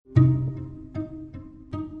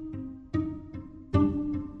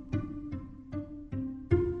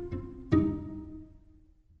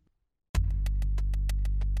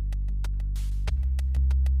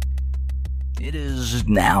It's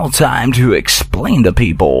now time to explain to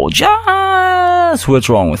people just what's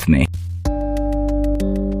wrong with me.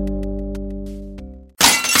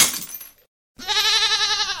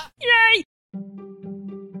 Yay!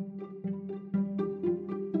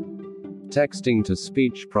 Texting to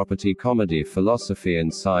speech, property, comedy, philosophy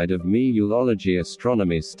inside of me, eulogy,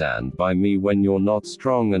 astronomy. Stand by me when you're not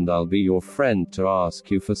strong and I'll be your friend to ask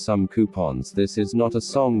you for some coupons. This is not a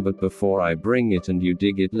song, but before I bring it and you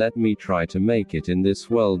dig it, let me try to make it in this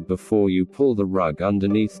world before you pull the rug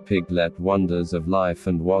underneath. Piglet wonders of life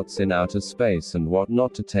and what's in outer space and what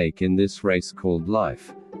not to take in this race called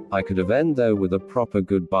life. I could have ended though with a proper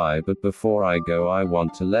goodbye, but before I go I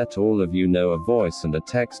want to let all of you know a voice and a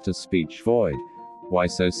text-to-speech void. Why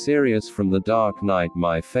so serious? From the dark night,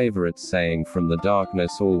 my favorite saying, from the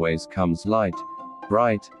darkness always comes light,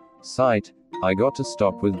 bright sight. I got to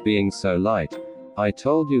stop with being so light. I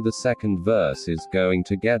told you the second verse is going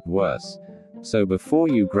to get worse. So before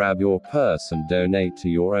you grab your purse and donate to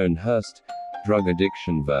your own Hearst drug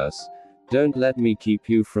addiction verse, don't let me keep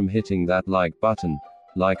you from hitting that like button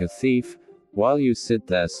like a thief, while you sit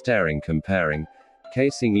there staring, comparing,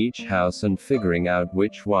 casing each house and figuring out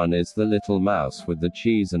which one is the little mouse with the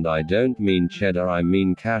cheese. And I don't mean cheddar, I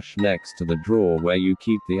mean cash next to the drawer where you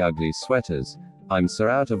keep the ugly sweaters. I'm so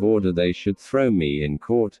out of order they should throw me in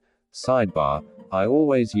court. Sidebar, I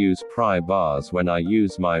always use pry bars when I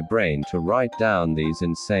use my brain to write down these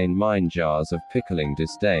insane mind jars of pickling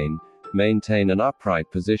disdain. Maintain an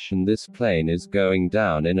upright position, this plane is going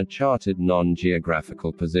down in a charted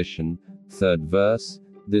non-geographical position. Third verse,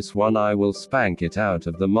 this one I will spank it out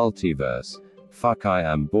of the multiverse. Fuck, I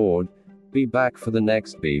am bored. Be back for the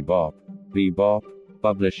next Bebop. Bebop,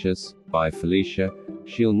 Publicious, by Felicia.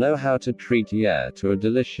 She'll know how to treat to a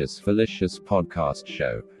delicious Felicious podcast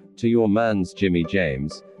show. To your man's Jimmy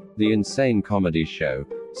James, the insane comedy show.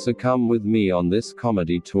 So come with me on this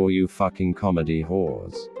comedy tour, you fucking comedy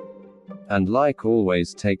whores. And like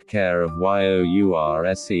always, take care of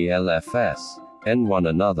yourselfs and one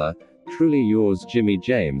another. Truly yours, Jimmy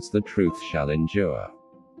James, the truth shall endure.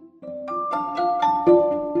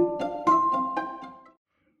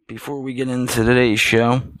 Before we get into today's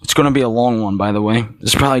show, it's going to be a long one, by the way.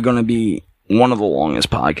 This is probably going to be one of the longest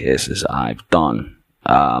podcasts I've done.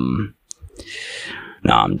 No,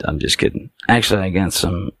 I'm just kidding. Actually, I got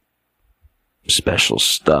some special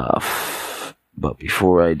stuff. But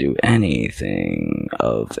before I do anything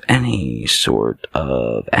of any sort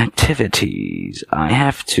of activities, I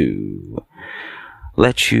have to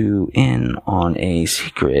let you in on a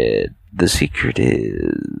secret. The secret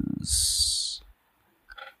is,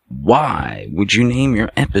 why would you name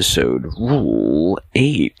your episode Rule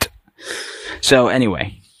 8? So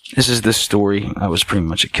anyway, this is the story. That was pretty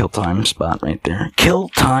much a kill time spot right there. Kill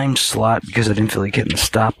time slot, because I didn't feel like hitting the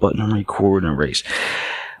stop button and record and erase.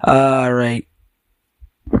 Alright.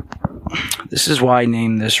 This is why I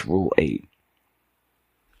named this Rule 8.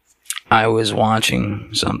 I was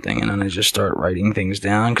watching something and then I just start writing things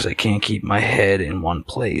down because I can't keep my head in one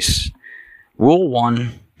place. Rule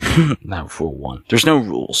 1, not Rule 1. There's no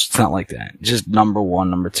rules. It's not like that. It's just number 1,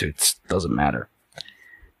 number 2. It doesn't matter.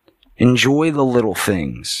 Enjoy the little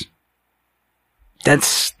things.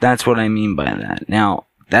 That's what I mean by that. Now,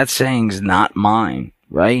 that saying's not mine,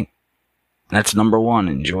 right? That's number 1,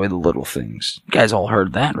 enjoy the little things. You guys all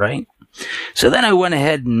heard that, right? So then I went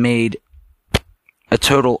ahead and made a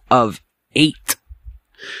total of 8.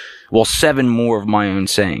 Well, 7 more of my own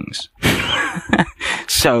sayings.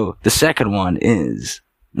 So the second one is,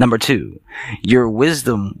 number 2, your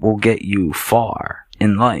wisdom will get you far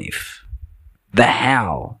in life. The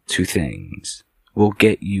how to things will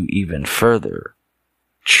get you even further.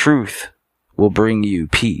 Truth will bring you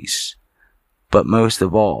peace. But most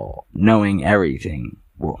of all, knowing everything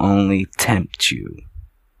will only tempt you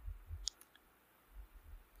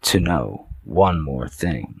to know one more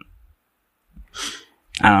thing.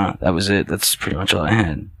 I don't know, that was it. That's pretty much all I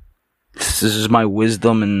had. This is my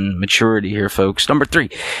wisdom and maturity here, folks. Number 3,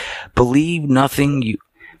 believe nothing you...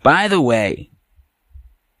 By the way...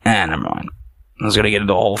 never mind. I was gonna get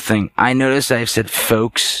into the whole thing. I noticed I've said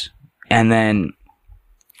folks, and then...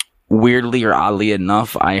 weirdly or oddly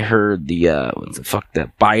enough, I heard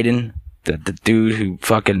that Biden, the dude who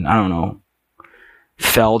fucking, I don't know,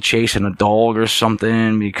 fell chasing a dog or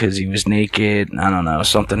something because he was naked. I don't know,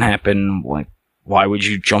 something happened, like, why would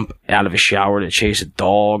you jump out of a shower to chase a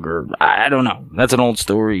dog? Or, I don't know. That's an old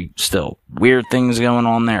story still. Weird things going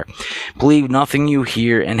on there. Believe nothing you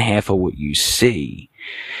hear and half of what you see.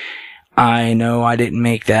 I know I didn't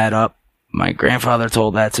make that up. My grandfather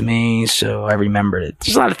told that to me, so I remembered it.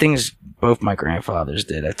 There's a lot of things both my grandfathers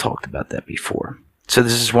did. I talked about that before. So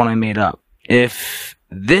this is one I made up. If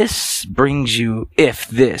this brings you,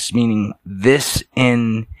 meaning this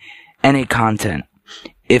in any content,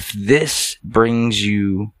 if this brings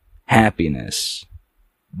you happiness,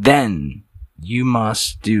 then you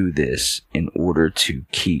must do this in order to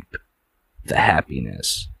keep the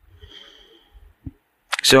happiness.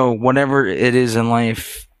 So whatever it is in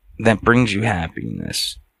life that brings you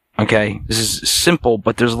happiness, okay? This is simple,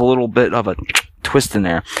 but there's a little bit of a twist in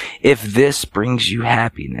there. If this brings you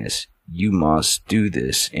happiness, you must do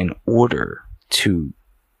this in order to,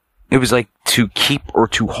 it was like to keep or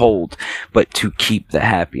to hold, but to keep the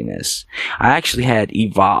happiness. I actually had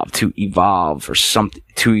to evolve or something,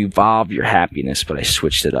 to evolve your happiness, but I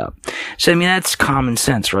switched it up. So, I mean, that's common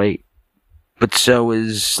sense, right? But so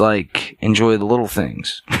is, like, enjoy the little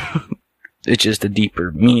things. It's just a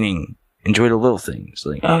deeper meaning. Enjoy the little things.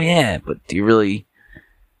 Like, oh yeah, but do you really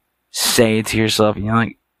say it to yourself? And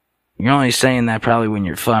you're only saying that probably when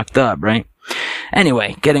you're fucked up, right?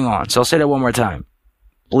 Anyway, getting on. So I'll say that one more time.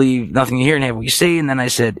 Believe nothing you hear and have what you see. And then I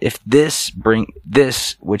said, if this,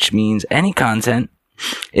 which means any content,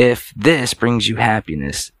 if this brings you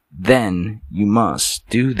happiness, then you must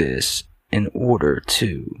do this in order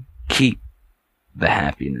to keep the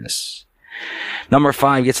happiness. Number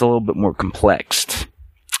 5 gets a little bit more complex.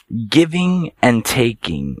 Giving and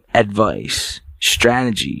taking advice,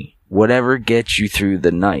 strategy, whatever gets you through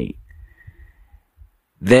the night.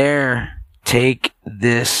 Take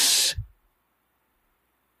this.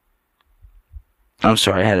 I'm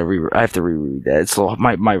sorry, I have to reread that. It's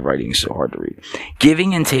my writing is so hard to read.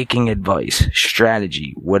 Giving and taking advice,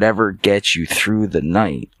 strategy, whatever gets you through the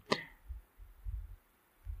night.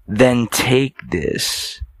 Then take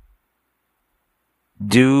this.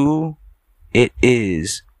 Do it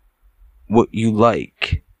is what you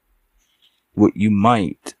like, what you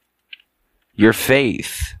might, your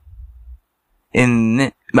faith,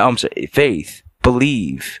 faith,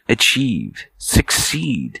 believe, achieve,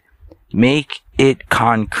 succeed, make it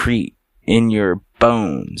concrete in your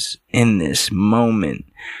bones in this moment,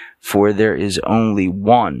 for there is only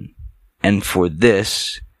one, and for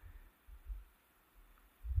this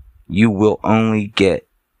you will only get,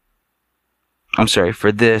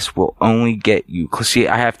 for this will only get you. See,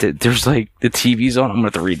 there's like, the TV's on. I'm going to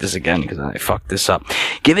have to read this again because I fucked this up.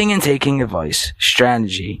 Giving and taking advice,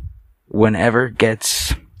 strategy, whenever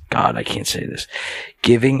gets, God, I can't say this.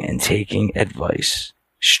 Giving and taking advice,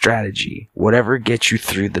 strategy, whatever gets you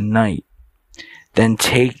through the night. Then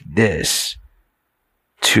take this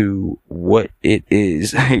to what it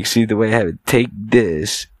is. See the way I have it? Take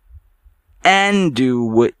this and do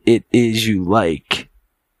what it is you like,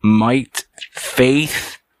 might,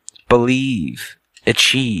 faith, believe,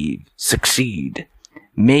 achieve, succeed.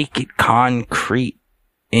 Make it concrete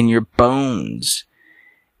in your bones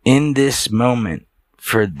in this moment,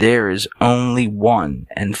 for there is only one,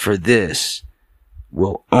 and for this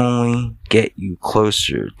will only get you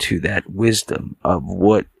closer to that wisdom of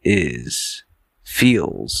what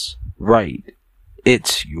feels right.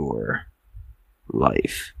 It's your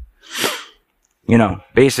life.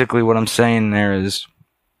 Basically what I'm saying there is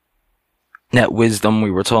that wisdom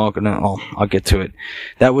we were talking about. I'll get to it.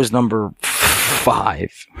 That was number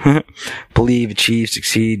 5. Believe, achieve,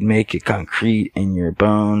 succeed, make it concrete in your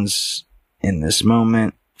bones in this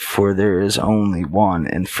moment, for there is only one,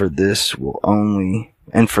 and for this will only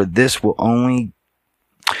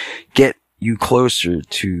get you closer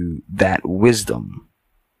to that wisdom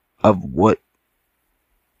of what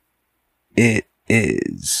it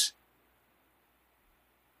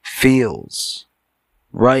feels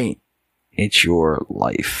right. It's your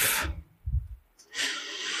life.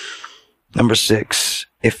 Number 6.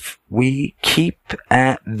 If we keep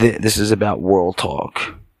at this is about world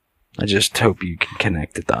talk. I just hope you can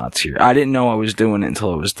connect the dots here. I didn't know I was doing it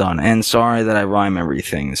until it was done. And sorry that I rhyme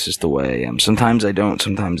everything. This is the way I am. Sometimes I don't,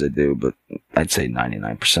 sometimes I do, but I'd say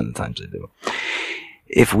 99% of the times I do.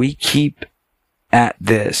 If we keep at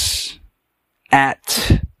this,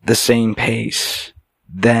 at the same pace,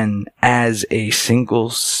 then as a single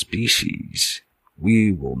species,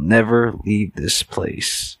 we will never leave this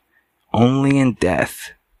place. Only in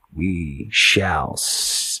death we shall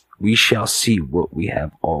see what we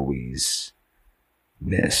have always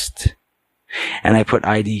missed. And I put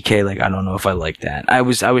IDK, like, I don't know if I like that. I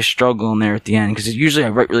was struggling there at the end, because usually I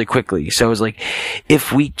write really quickly. So I was like,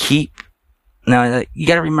 if we keep, now you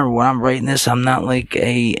gotta remember when I'm writing this, I'm not like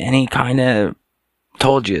any kind of,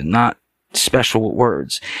 told you, not special with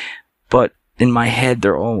words. But in my head,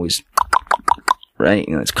 they're always, right?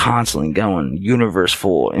 It's constantly going, universe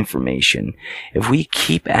full of information. If we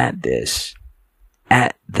keep at this,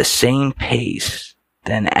 at the same pace,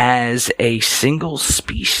 then as a single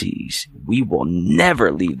species, we will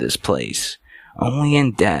never leave this place. Only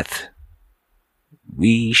in death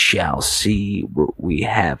we shall see what we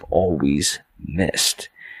have always missed.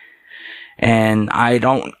 And I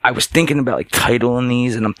was thinking about like titling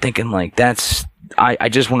these, and I'm thinking like I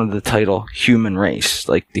just wanted the title Human Race,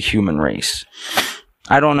 like the human race.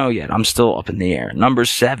 I don't know yet. I'm still up in the air. Number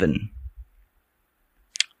 7.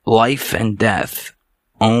 Life and death.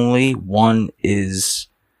 Only one is...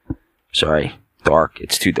 Sorry. Dark.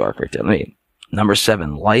 It's too dark right there. Number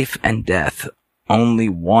 7. Life and death. Only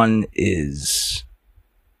one is...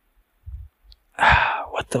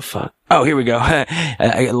 What the fuck? Oh, here we go.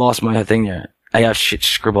 I lost my thing there. I have shit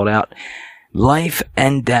scribbled out. Life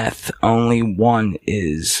and death, only one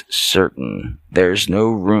is certain. There's no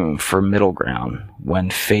room for middle ground when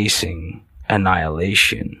facing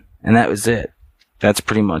annihilation. And that was it. That's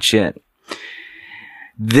pretty much it.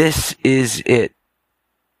 This is it.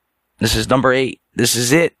 This is number 8. This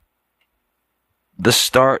is it. The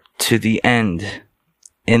start to the end.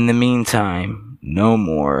 In the meantime, no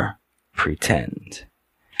more pretend.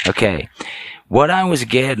 Okay. What I was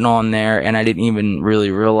getting on there, and I didn't even really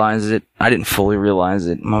realize it, I didn't fully realize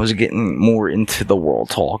it, I was getting more into the world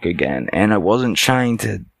talk again, and I wasn't trying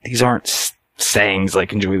to, these aren't sayings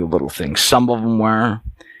like enjoy the little things. Some of them were,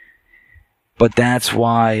 but that's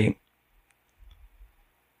why,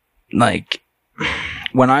 like,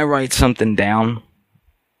 when I write something down,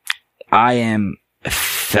 I am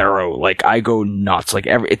thorough. Like, I go nuts. Like,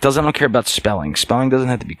 I don't care about spelling. Spelling doesn't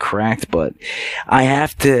have to be correct, but I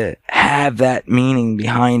have to have that meaning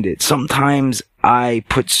behind it. Sometimes I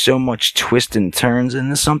put so much twist and turns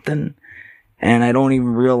into something, and I don't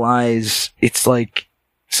even realize it's like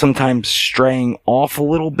sometimes straying off a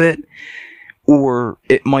little bit, or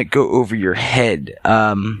it might go over your head.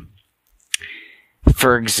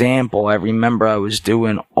 For example, I remember I was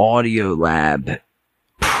doing Audiolab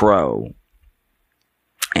Pro,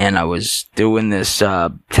 and I was doing this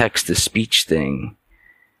text-to-speech thing,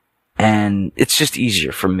 and it's just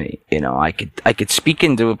easier for me. You know, I could speak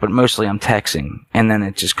into it, but mostly I'm texting, and then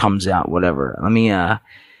it just comes out, whatever. Let me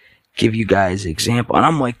give you guys an example. And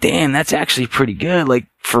I'm like, damn, that's actually pretty good. Like,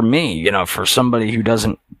 for me, you know, for somebody who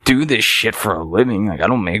doesn't do this shit for a living, like, I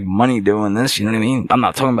don't make money doing this, you know what I mean? I'm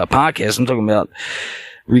not talking about podcasts, I'm talking about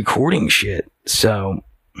recording shit. So,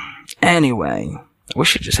 anyway, I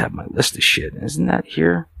wish I just had my list of shit. Isn't that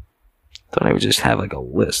here? I thought I would just have like a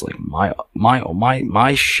list, like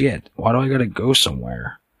my shit. Why do I gotta go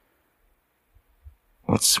somewhere?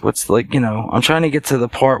 What's like, you know, I'm trying to get to the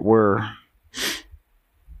part where,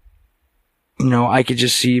 you know, I could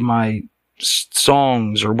just see my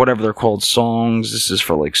songs or whatever they're called, songs. This is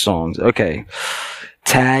for like songs. Okay.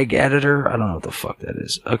 Tag editor. I don't know what the fuck that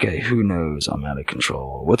is. Okay. Who knows? I'm out of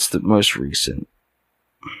control. What's the most recent?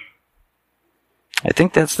 I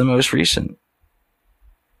think that's the most recent.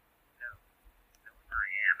 I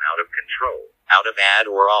am out of control. Out of ad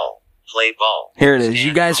or all. Play ball. Here it is.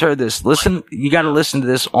 You guys heard this. Listen. You got to listen to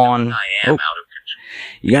this on. I am out of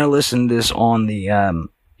control. You got to listen to this on the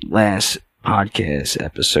last podcast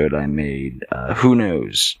episode I made. Who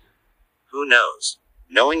knows? Who knows?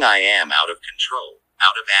 Knowing I am out of control.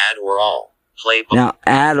 Out of ad or all. Play ball. Now,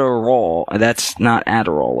 Adderall. That's not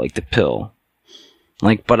Adderall, like the pill.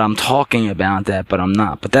 Like, but I'm talking about that, but I'm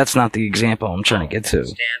not. But that's not the example I'm trying to get to.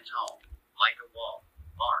 Stand tall, like a wall.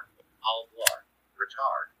 Mark, all blar,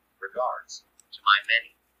 retard, regards, to my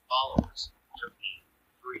many followers, to me,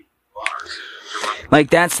 3 bars. Like,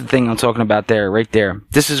 that's the thing I'm talking about there, right there.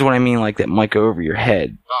 This is what I mean, like, that might go over your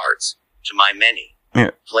head. Guards, to my many.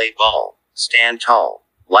 Here. Play ball, stand tall,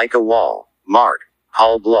 like a wall. Mark,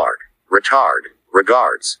 all blard, retard,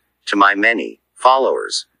 regards, to my many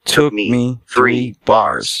followers. Took me 3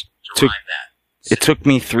 bars. To rhyme that. It took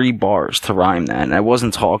me 3 bars to rhyme that, and I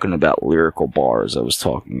wasn't talking about lyrical bars, I was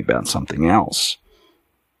talking about something else.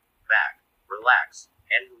 Back, relax,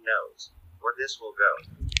 and who knows where this will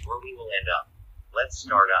go, where we will end up. Let's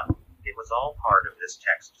start up. It was all part of this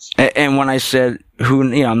text. And when I said,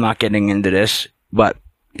 I'm not getting into this, but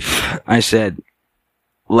I said,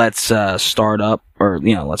 let's start up, or,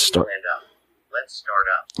 let's start. Let's start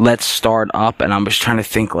up. Let's start up, and I was trying to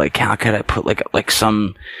think, like, how could I put, like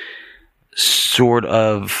some sort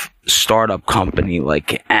of startup company,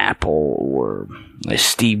 like Apple or like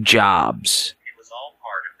Steve Jobs. It was all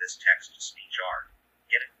part of this text-to-speech art.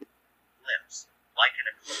 Get it? Lips. Like in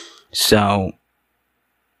a... So,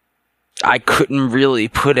 I couldn't really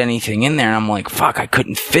put anything in there, and I'm like, fuck, I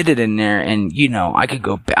couldn't fit it in there, and, I could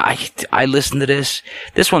go back. I listened to this.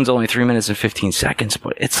 This one's only 3 minutes and 15 seconds,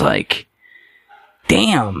 but it's like...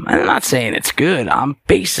 damn, I'm not saying it's good. I'm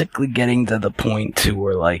basically getting to the point to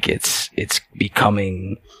where, like, it's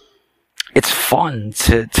becoming, it's fun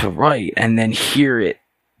to write and then hear it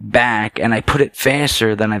back, and I put it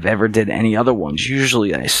faster than I've ever did any other ones.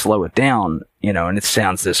 Usually I slow it down, you know, and it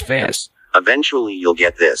sounds this fast. Eventually you'll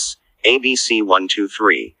get this. ABC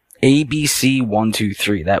 123. ABC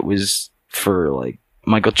 123. That was for, like,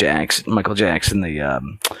 Michael Jackson,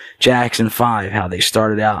 the Jackson 5, how they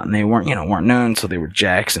started out, and they weren't known until they were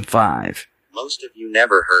Jackson 5. Most of you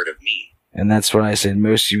never heard of me. And that's what I said.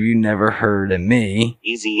 Most of you never heard of me.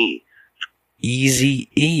 Easy-E.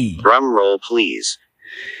 Easy-E. Drum roll, please.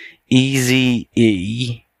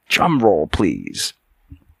 Easy-E. Drum roll, please.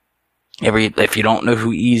 If you don't know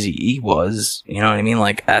who Easy-E was, you know what I mean?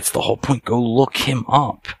 Like, that's the whole point. Go look him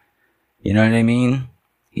up. You know what I mean?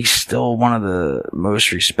 He's still one of the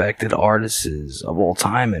most respected artists of all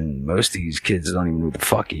time, and most of these kids don't even know who the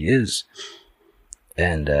fuck he is.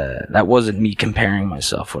 And that wasn't me comparing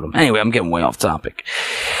myself with him. Anyway, I'm getting way off topic.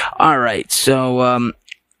 Alright, so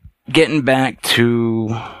getting back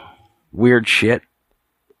to weird shit.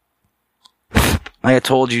 Like I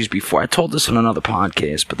told you before, I told this on another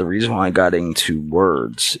podcast, but the reason why I got into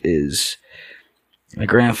words is my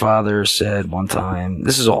grandfather said one time,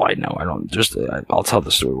 this is all I know, I'll tell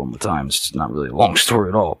the story one more time, it's not really a long story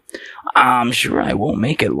at all. I'm sure I won't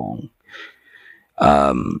make it long.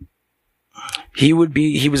 He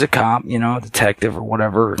was a cop, you know, a detective or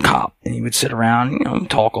whatever, a cop, and he would sit around, you know,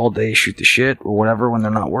 talk all day, shoot the shit or whatever when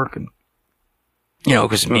they're not working. You know,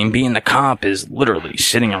 because, I mean, being the cop is literally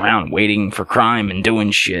sitting around waiting for crime and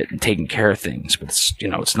doing shit and taking care of things. But,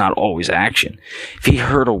 it's not always action. If he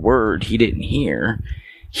heard a word he didn't hear,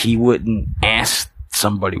 he wouldn't ask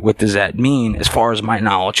somebody, what does that mean? As far as my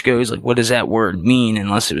knowledge goes, like, what does that word mean?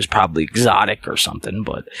 Unless it was probably exotic or something.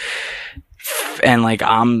 But, and like,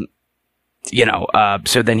 so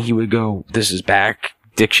then he would go, this is back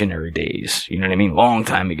dictionary days. You know what I mean? Long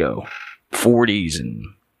time ago. 40s and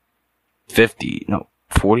 40s,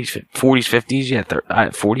 50s, yeah,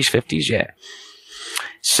 40s, 50s, yeah.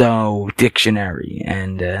 So, dictionary,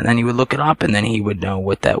 and then he would look it up, and then he would know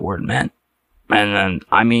what that word meant. And then,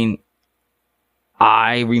 I mean,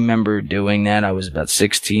 I remember doing that. I was about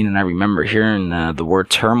 16, and I remember hearing the word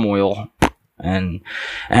turmoil, and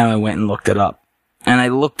I went and looked it up. And I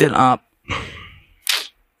looked it up,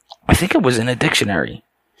 I think it was in a dictionary.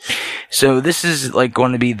 So this is like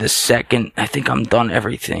going to be the second, I think I'm done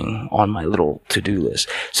everything on my little to-do list.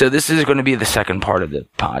 So this is going to be the second part of the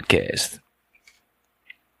podcast.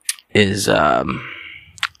 Is,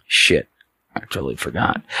 shit. I totally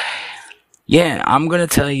forgot. Yeah, I'm going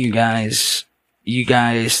to tell you guys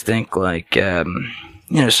think like,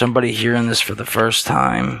 somebody hearing this for the first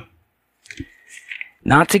time,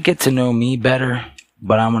 not to get to know me better,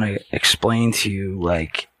 but I'm going to explain to you,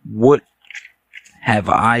 like, what have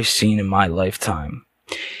I seen in my lifetime.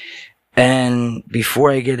 And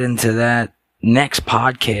before I get into that, next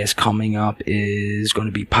podcast coming up is going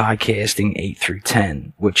to be podcasting 8 through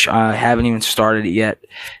 10, which I haven't even started it yet,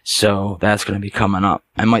 so that's going to be coming up.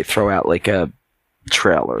 I might throw out like a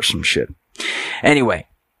trailer or some shit. Anyway,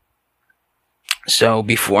 so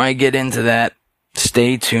before I get into that,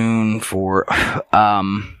 stay tuned for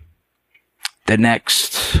the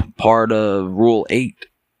next part of Rule 8,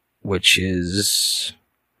 which is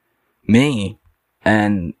me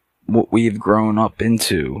and what we've grown up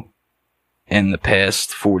into in the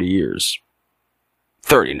past 40 years.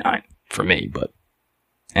 39 for me,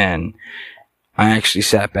 and I actually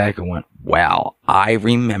sat back and went, wow, I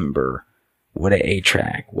remember what an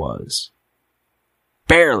 8-track was.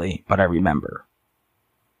 Barely, but I remember.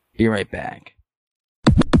 Be right back.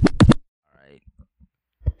 Alright.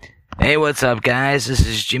 Hey, what's up, guys? This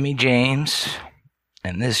is Jimmy James.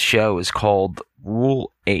 And this show is called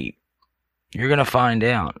Rule 8. You're going to find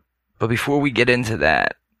out. But before we get into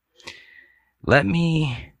that, let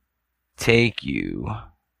me take you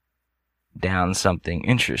down something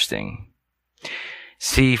interesting.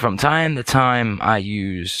 See, from time to time, I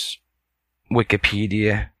use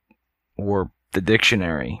Wikipedia or the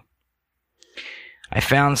dictionary. I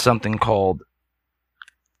found something called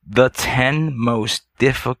the 10 most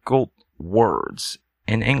difficult words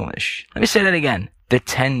in English. Let me say that again. The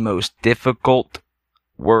 10 most difficult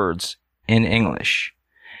words in English.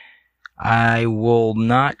 I will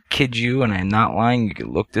not kid you, and I'm not lying. You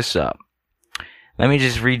can look this up. Let me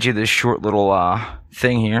just read you this short little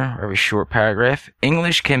thing here, or a short paragraph.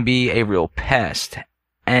 English can be a real pest,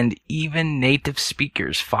 and even native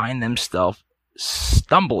speakers find themselves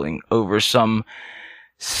stumbling over some...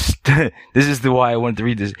 this is the why I wanted to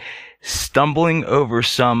read this. stumbling over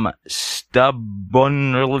some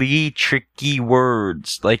stubbornly tricky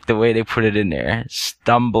words, like the way they put it in there.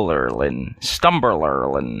 Stumblerlin.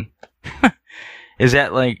 Is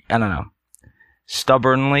that like, I don't know.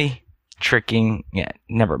 Stubbornly tricking. Yeah,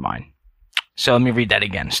 never mind. So let me read that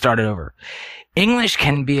again. Start it over. English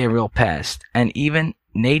can be a real pest, and even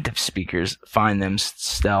native speakers find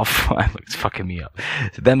themselves, it's fucking me up,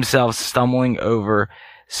 themselves stumbling over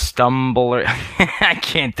I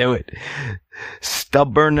can't do it.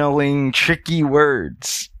 Stubbornly tricky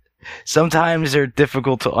words. Sometimes they're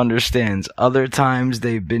difficult to understand. Other times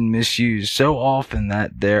they've been misused so often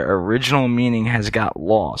that their original meaning has got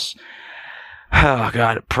lost. Oh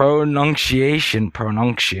God, pronunciation.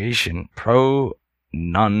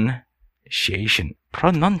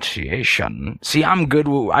 See, I'm good.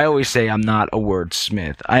 I always say I'm not a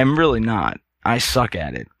wordsmith. I am really not. I suck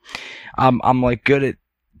at it. I'm like good at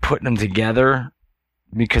putting them together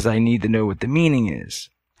because I need to know what the meaning is.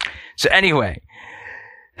 So anyway,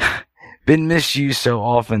 been misused so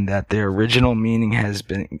often that their original meaning has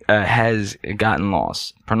gotten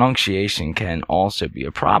lost. Pronunciation can also be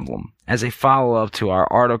a problem. As a follow-up to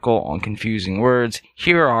our article on confusing words,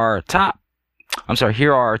 here are 10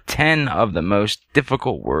 of the most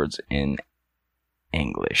difficult words in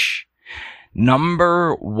English.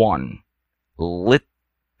 Number 1,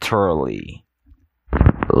 literally.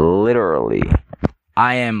 Literally.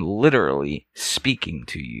 I am literally speaking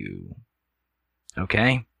to you.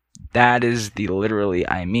 Okay? That is the literally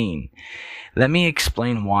I mean. Let me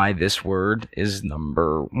explain why this word is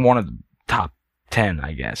one of the top 10,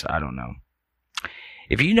 I guess. I don't know.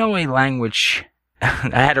 If you know a language, I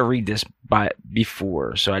had to read this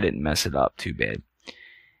before, so I didn't mess it up too bad.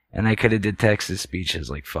 And I could have did text-to-speech as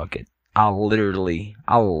like, fuck it. I'll literally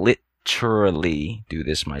do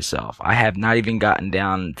this myself. I have not even gotten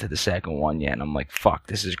down to the second one yet, and I'm like, fuck,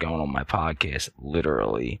 this is going on my podcast,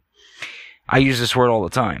 literally. I use this word all the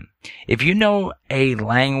time. If you know a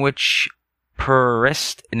language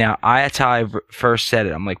purist, now that's how I first said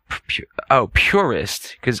it. I'm like,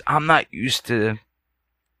 purist, because I'm not used to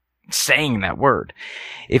saying that word.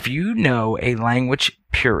 If you know a language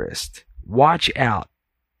purist, watch out.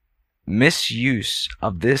 Misuse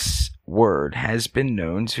of this word has been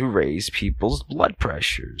known to raise people's blood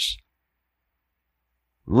pressures.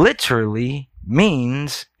 Literally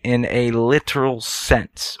means in a literal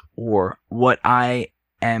sense, or what I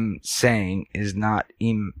am saying is not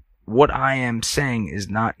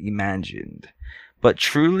imagined, but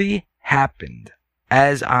truly happened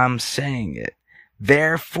as I'm saying it.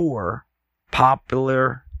 Therefore,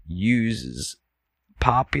 popular uses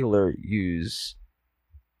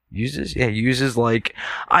like,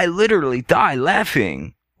 I literally died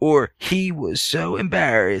laughing, or he was so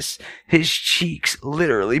embarrassed, his cheeks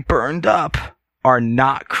literally burned up, are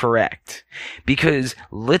not correct. Because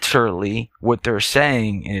literally, what they're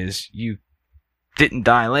saying is, you didn't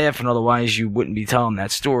die laughing, otherwise you wouldn't be telling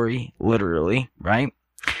that story, literally, right?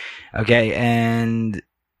 Okay, and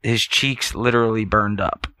his cheeks literally burned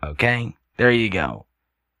up, okay? There you go.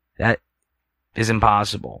 That is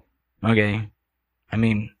impossible, okay? I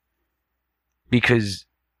mean, because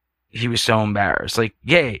he was so embarrassed. Like,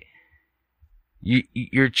 yeah,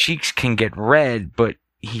 your cheeks can get red, but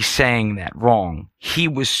he's saying that wrong. He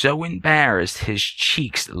was so embarrassed, his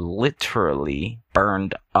cheeks literally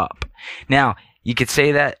burned up. Now, you could say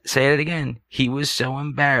it again. He was so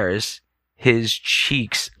embarrassed, his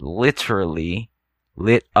cheeks literally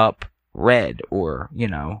lit up red, or,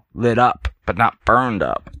 lit up, but not burned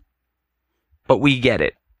up. But we get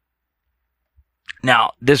it.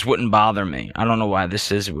 Now, this wouldn't bother me. I don't know why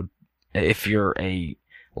this is. If you're a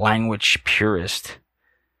language purist,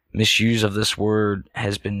 misuse of this word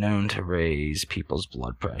has been known to raise people's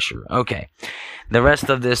blood pressure. Okay. The rest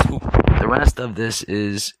of this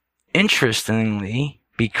is, interestingly,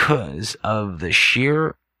 because of the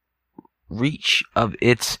sheer reach of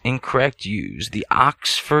its incorrect use, the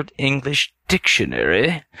Oxford English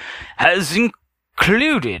Dictionary has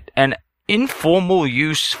included an informal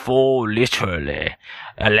use for literally,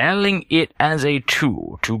 allowing it as a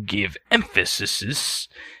tool to give emphasis,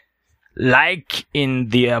 like in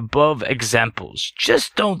the above examples.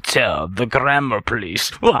 Just don't tell the grammar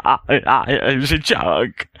police. It was a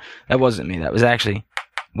joke. That wasn't me. That was actually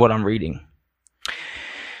what I'm reading.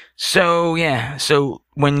 So, yeah. So,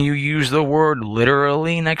 when you use the word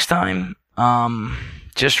literally next time,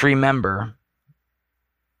 just remember,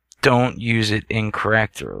 don't use it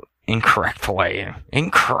incorrectly.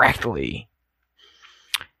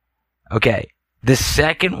 Okay, the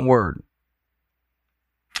second word.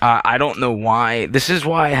 I don't know why. This is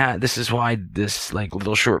why this like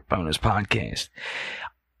little short bonus podcast.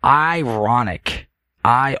 ironic.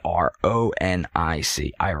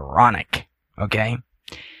 IRONIC. Ironic. Okay?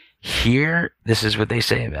 Here, this is what they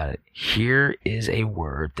say about it. Here is a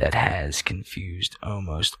word that has confused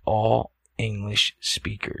almost all English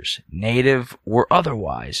speakers, native or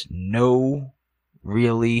otherwise. No,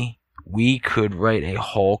 really, we could write a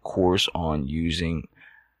whole course on using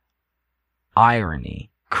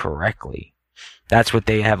irony correctly. That's what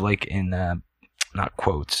they have like in, not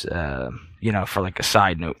quotes, for like a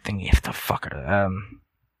side note thing. You have to fuck it.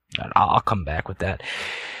 I'll come back with that.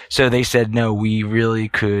 So they said, no, we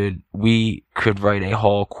could write a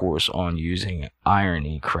whole course on using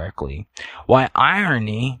irony correctly. Why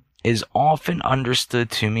irony is often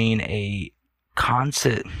understood to mean a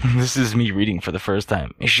concept. This is me reading for the first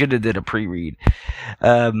time. I should have did a pre-read.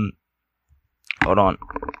 Hold on.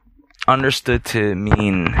 Understood to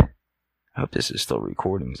mean, I hope this is still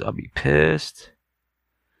recording, 'cause I'll be pissed.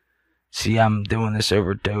 See, I'm doing this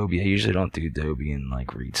over Adobe. I usually don't do Adobe and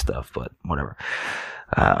like read stuff, but whatever.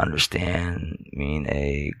 Understand, mean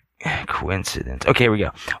a coincidence. Okay, here we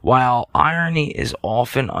go. While irony is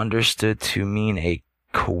often understood to mean a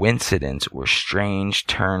coincidence or strange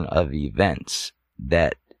turn of events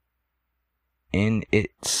that in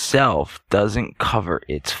itself doesn't cover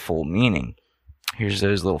its full meaning. Here's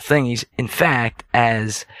those little thingies. In fact,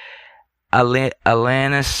 as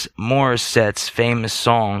Alanis Morissette's famous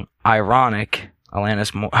song, Ironic,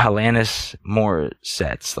 Alanis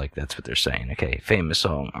Morissette's, like that's what they're saying, okay, famous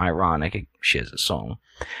song, Ironic, she has a song,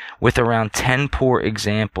 with around 10 poor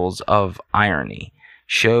examples of irony,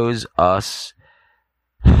 shows us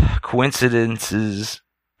coincidences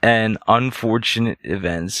and unfortunate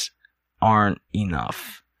events aren't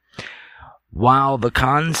enough. While the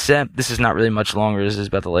concept, this is not really much longer, this is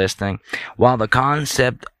about the last thing. While the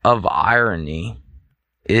concept of irony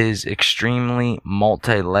is extremely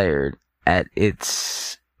multi-layered, at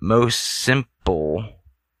its most simple,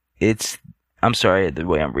 the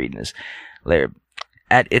way I'm reading this, layered.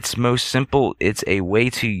 At its most simple, it's a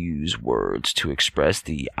way to use words to express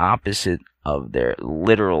the opposite of their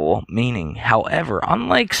literal meaning. However,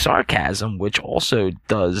 unlike sarcasm, which also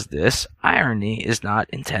does this, irony is not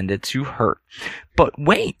intended to hurt. But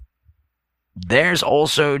wait, there's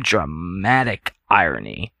also dramatic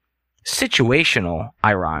irony, situational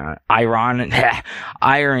irony,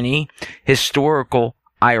 historical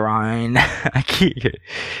irony.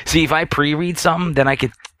 See, if I pre-read something, then I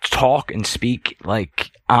could talk and speak like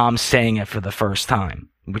I'm saying it for the first time,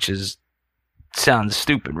 which sounds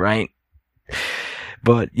stupid, right?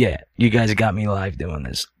 But yeah, you guys got me live doing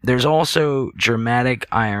this. There's also dramatic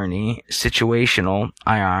irony, situational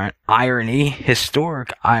irony,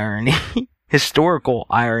 historic irony, historical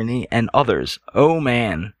irony, and others. Oh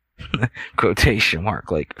man. Quotation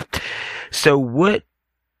mark, like. So what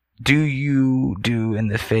do you do in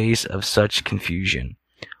the face of such confusion?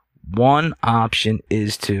 One option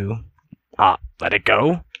is to let it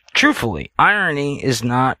go. Truthfully, irony is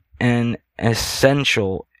not an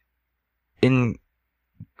essential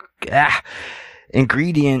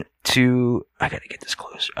ingredient to, I gotta get this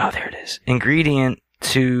closer. Oh, there it is. Ingredient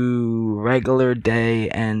to regular day,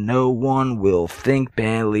 and no one will think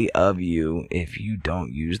badly of you if you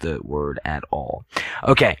don't use the word at all.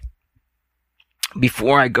 Okay.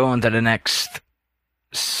 Before I go into the next,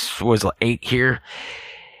 was it 8 here?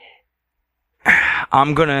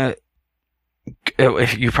 I'm gonna,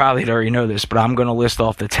 if you probably already know this, but I'm gonna list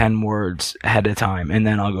off the 10 words ahead of time, and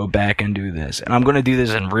then I'll go back and do this. And I'm gonna do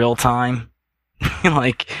this in real time.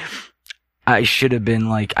 Like, I should have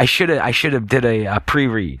did a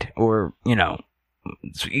pre-read, or,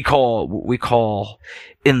 we call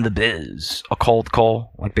in the biz a cold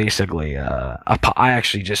call. Like, basically, I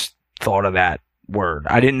actually just thought of that word.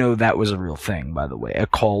 I didn't know that was a real thing, by the way. A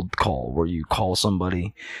cold call, where you call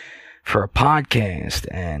somebody for a podcast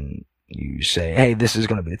and you say, hey, this is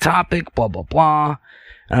going to be the topic, blah, blah, blah.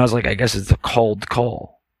 And I was like, I guess it's a cold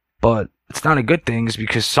call. But it's not a good thing,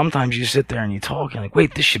 because sometimes you sit there and you talk and like,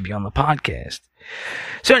 wait, this should be on the podcast.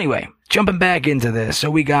 So anyway, jumping back into this. So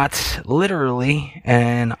we got literally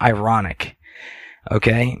and ironic.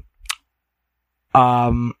 Okay.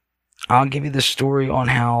 I'll give you the story on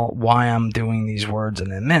why I'm doing these words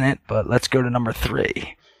in a minute, but let's go to number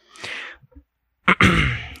 3.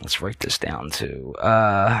 Let's write this down too.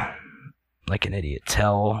 Like an idiot.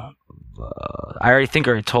 I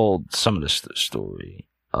already told some of this story.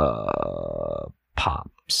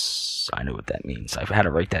 Pops. I know what that means. I've had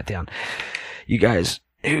to write that down. You guys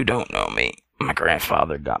who don't know me, my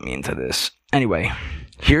grandfather got me into this. Anyway,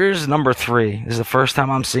 here's number 3. This is the first time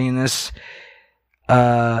I'm seeing this.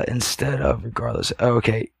 Instead of regardless.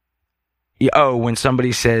 Okay. Oh, when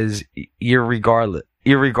somebody says you're regardless.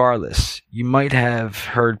 irregardless. You might have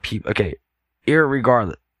heard people. Okay,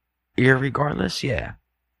 irregardless. Irregardless, yeah.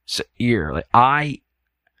 So like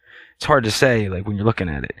it's hard to say like when you're looking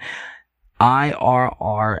at it.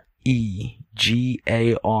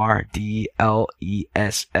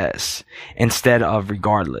 IRREGARDLESS instead of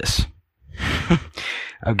regardless.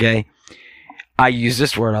 Okay, I use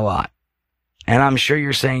this word a lot, and I'm sure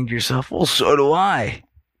you're saying to yourself, "Well, so do I."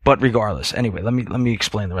 But regardless, anyway, let me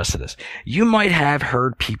explain the rest of this. You might have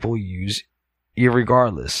heard people use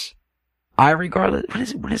irregardless.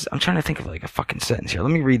 Irregardless. What is? I'm trying to think of like a fucking sentence here. Let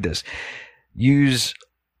me read this. Use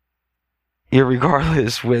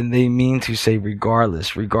irregardless when they mean to say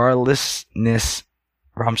regardless. Regardless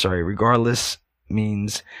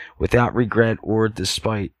means without regret or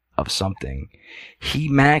despite of something. He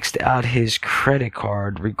maxed out his credit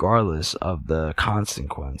card regardless of the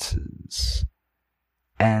consequences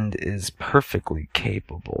and is perfectly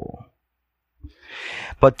capable.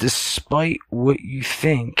 But despite what you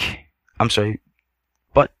think,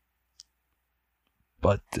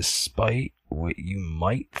 but despite what you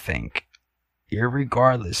might think,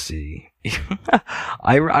 irregardlessly,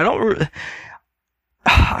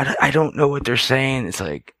 I don't know what they're saying. It's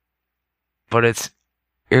like, but it's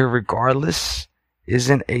irregardless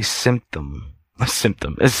isn't a symptom. It's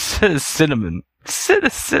a synonym.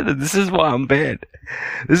 This is why I'm bad.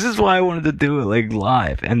 This is why I wanted to do it like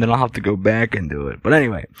live, and then I'll have to go back and do it. But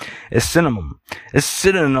anyway, a synonym.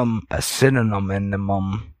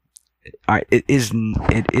 Alright, it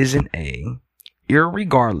isn't a,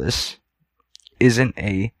 irregardless isn't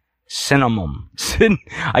a synonym.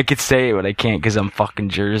 I could say it, but I can't because I'm fucking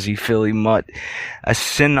Jersey, Philly mutt. A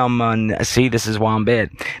synonym, see, this is why I'm bad.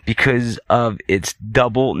 Because of its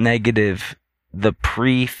double negative, the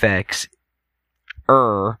prefix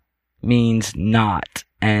means not,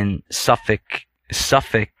 and suffix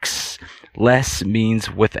less means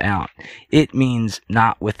without. It means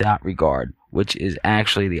not without regard, which is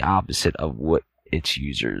actually the opposite of what its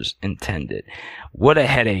users intended. What a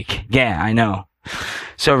headache. Yeah, I know.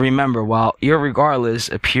 So remember, while irregardless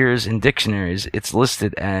appears in dictionaries, it's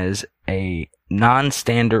listed as a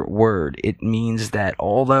non-standard word. It means that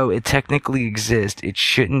although it technically exists, it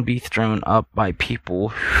shouldn't be thrown up by people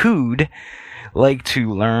who'd like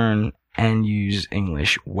to learn and use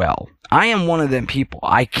English well. I am one of them people.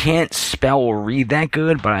 I can't spell or read that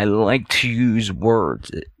good, but I like to use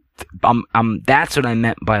words. That's what I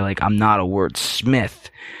meant by like, I'm not a wordsmith.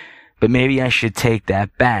 But maybe I should take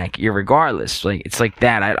that back. Irregardless, like it's like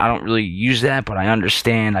that. I don't really use that, but I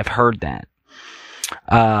understand. I've heard that.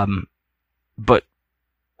 But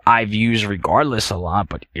I've used regardless a lot,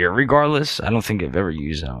 but irregardless, I don't think I've ever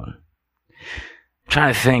used that one. I'm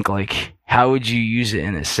trying to think, like, how would you use it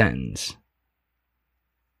in a sentence?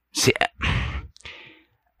 See,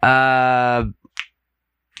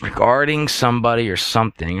 regarding somebody or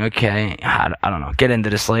something. Okay, I don't know. Get into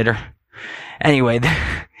this later. Anyway,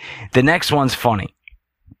 the next one's funny.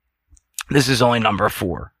 This is only number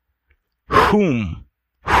 4. Whom,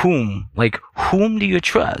 like, whom do you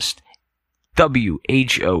trust?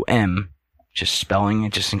 WHOM, just spelling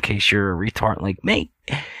it just in case you're a retard like me.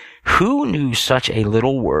 Who knew such a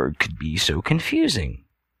little word could be so confusing?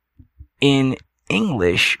 In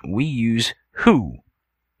English, we use who,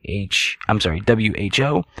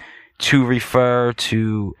 WHO, to refer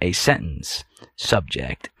to a sentence,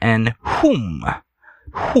 subject, and whom,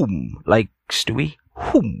 like Stewie,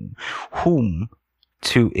 whom,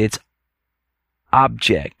 to its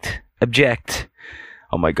object,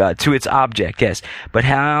 oh my god, to its object, yes, but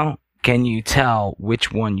how can you tell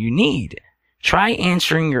which one you need? Try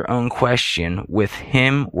answering your own question with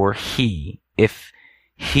him or he. If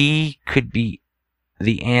he could be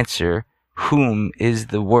the answer, whom is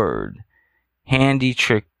the word. Handy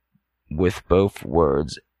trick with both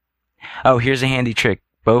words. Oh, here's a handy trick.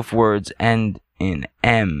 Both words end in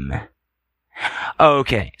M.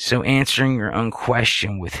 Okay, so answering your own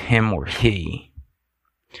question with him or he.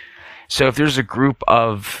 So if there's a group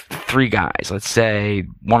of 3 guys, let's say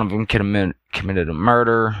one of them committed a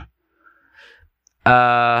murder,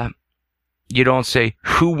 you don't say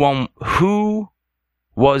who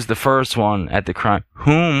was the first one at the crime.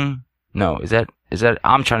 Whom? No, is that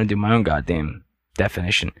I'm trying to do my own goddamn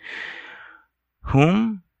definition.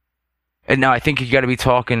 Whom? And no, I think you got to be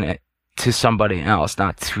talking to somebody else,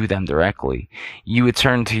 not to them directly. You would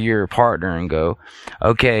turn to your partner and go,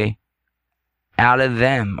 okay, out of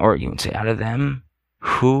them, or you would say out of them,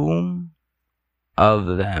 whom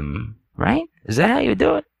of them, right? Is that how you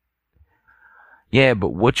do it? Yeah, but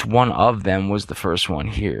which one of them was the first one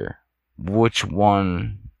here? Which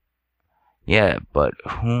one? Yeah, but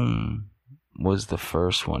whom was the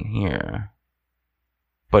first one here?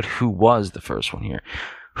 But who was the first one here?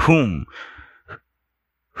 Whom?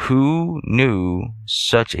 Who knew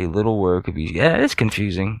such a little word could be? Yeah, it's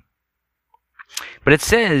confusing. But it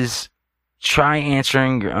says, try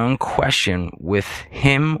answering your own question with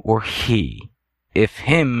him or he. If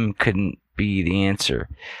him couldn't be the answer.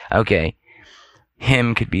 Okay.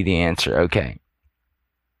 Him could be the answer. Okay.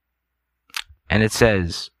 And it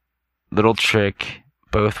says, little trick,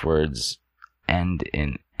 both words end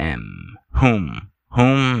in M. Whom?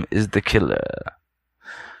 Whom is the killer?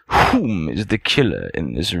 Whom is the killer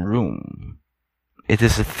in this room? It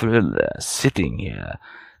is a thriller sitting here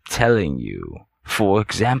telling you, for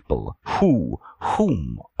example,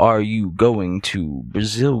 whom are you going to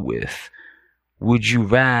Brazil with? Would you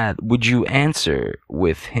answer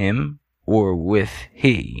with him or with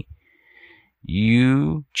he?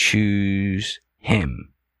 You choose him.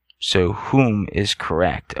 So whom is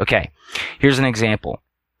correct? Okay, here's an example.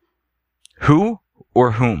 Who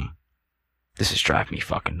or whom? This is driving me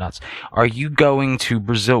fucking nuts. Are you going to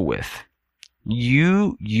Brazil with?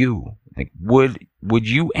 You. Like, would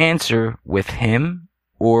you answer with him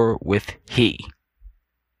or with he?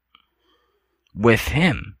 With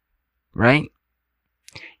him, right?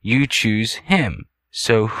 You choose him.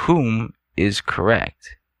 So whom is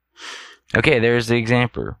correct? Okay, there's the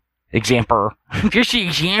example. Just the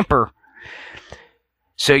example.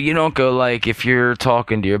 So you don't go like, if you're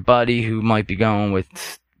talking to your buddy who might be going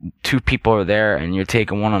with two people are there and you're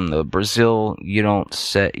taking one of them to Brazil, you would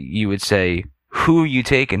say, who are you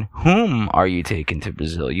taking? Whom are you taking to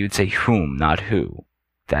Brazil? You would say whom, not who.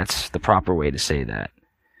 That's the proper way to say that.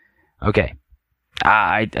 Okay.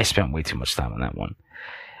 I spent way too much time on that one.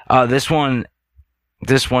 This one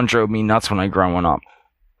drove me nuts when I growing up.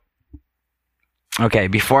 Okay,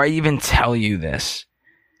 before I even tell you this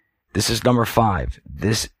is number 5.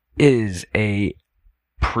 This is a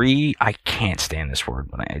I can't stand this word,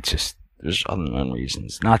 but there's unknown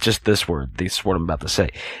reasons. Not just this word I'm about to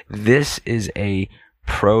say. This is a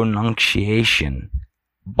pronunciation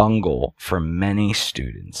bungle for many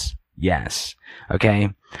students. Yes.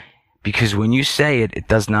 Okay? Because when you say it, it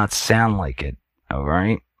does not sound like it.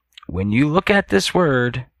 Alright? When you look at this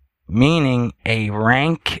word, meaning a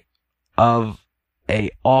rank of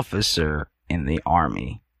a officer in the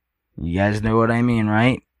army. You guys know what I mean,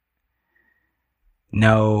 right?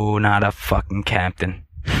 No, not a fucking captain.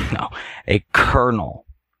 No, a colonel.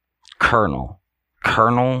 Colonel.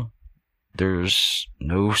 There's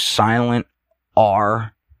no silent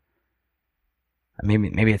R.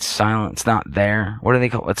 Maybe it's silent. It's not there. What do they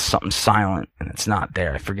call it? It's something silent and it's not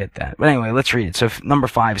there. I forget that. But anyway, let's read it. So number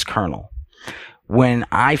 5 is colonel. When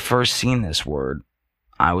I first seen this word,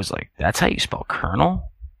 I was like, that's how you spell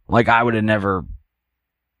colonel? Like, I would have never...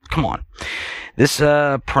 Come on. This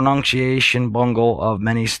pronunciation bungle of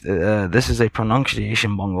many... this is a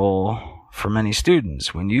pronunciation bungle for many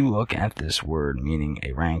students. When you look at this word meaning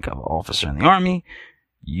a rank of officer in the army,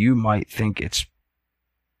 you might think it's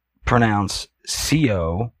pronounced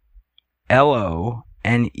C-O-L-O-N-E-L.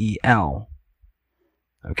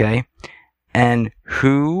 Okay? And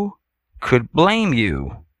who could blame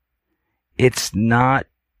you? It's not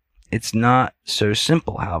so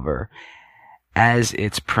simple, however, as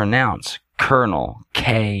it's pronounced. Colonel,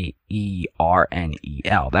 K-E-R-N-E-L.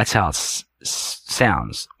 That's how it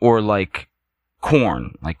sounds. Or like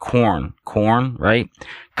corn, right?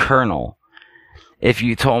 Colonel. If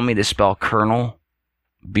you told me to spell colonel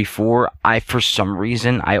before, for some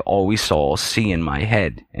reason, I always saw a C in my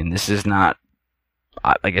head. And this is not,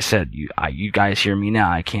 like I said, you guys hear me now.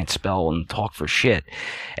 I can't spell and talk for shit.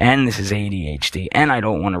 And this is ADHD. And I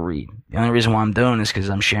don't want to read. The only reason why I'm doing this is because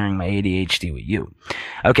I'm sharing my ADHD with you.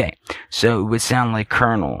 Okay, so it would sound like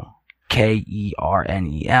colonel,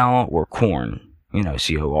 K-E-R-N-E-L, or corn,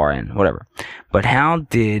 C-O-R-N, whatever. But how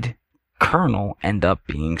did colonel end up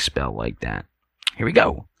being spelled like that? Here we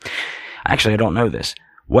go. Actually, I don't know this.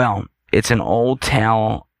 Well, it's an old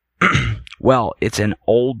tale. It's an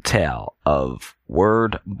old tale of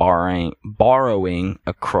word borrowing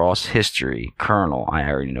across history. Colonel, I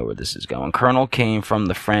already know where this is going. Colonel came from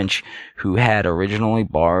the French, who had originally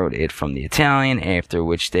borrowed it from the Italian, after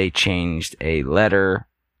which they changed a letter,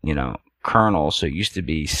 colonel, so it used to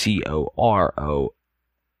be C-O-R-O-N-E-L.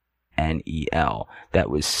 That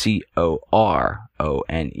was C-O-R-O-N-E-L.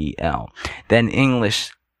 Then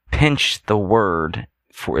English pinched the word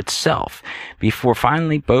for itself, before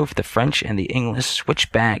finally both the French and the English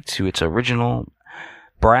switched back to its original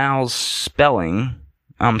browse spelling.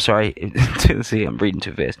 I'm sorry, see, I'm reading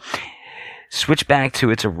too fast. Switched back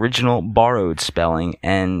to its original borrowed spelling,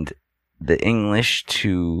 and the English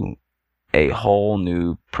to a whole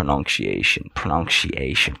new pronunciation.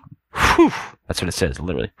 Whew. That's what it says,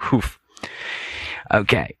 literally. Whew.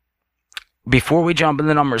 Okay. Before we jump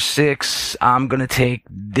into number 6, I'm going to take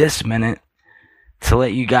this minute to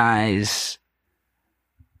let you guys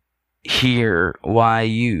hear why I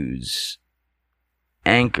use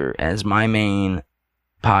Anchor as my main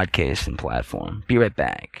podcasting platform. Be right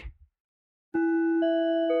back.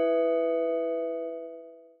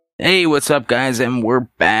 Hey, what's up, guys? And we're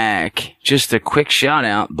back. Just a quick shout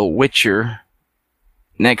out, The Witcher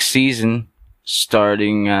next season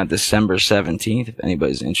starting December 17th, if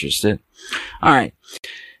anybody's interested. Alright,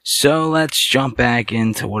 so let's jump back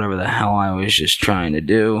into whatever the hell I was just trying to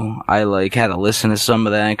do. I had to listen to some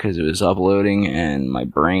of that because it was uploading and my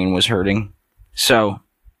brain was hurting. So,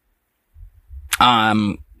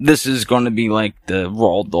 this is going to be like the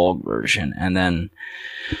raw dog version, and then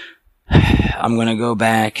I'm going to go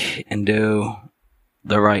back and do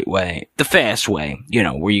the right way, the fast way,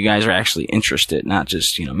 where you guys are actually interested, not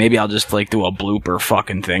just, maybe I'll just do a blooper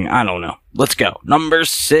fucking thing. I don't know. Let's go. Number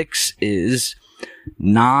 6 is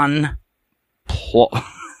nonplussed?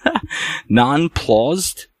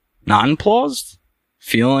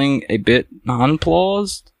 Feeling a bit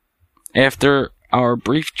nonplussed after our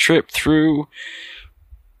brief trip through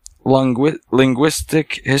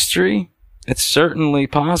linguistic history? It's certainly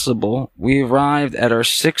possible we arrived at our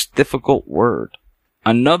 6th difficult word.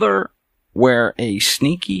 Another where a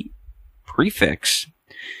sneaky prefix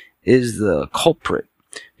is the culprit,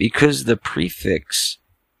 because the prefix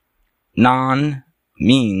non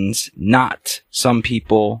means not. Some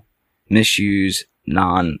people misuse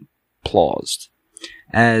nonplussed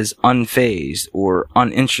as unfazed or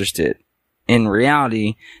uninterested. In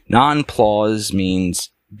reality, nonplussed means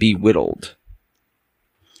bewildered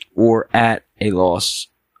or at a loss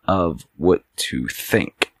of what to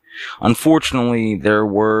think. Unfortunately, their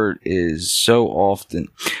word is so often...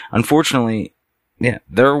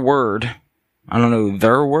 their word... I don't know,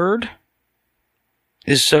 their word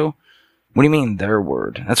is so... What do you mean, their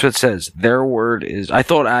word? That's what it says. Their word is... I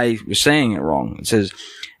thought I was saying it wrong. It says,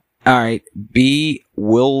 alright,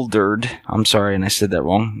 bewildered. I'm sorry, and I said that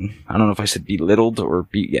wrong. I don't know if I said belittled or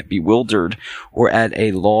bewildered, or at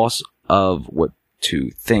a loss of what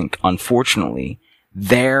to think. Unfortunately,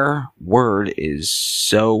 their word is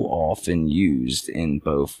so often used in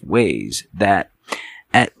both ways that,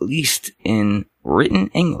 at least in written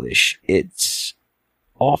English, it's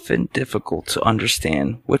often difficult to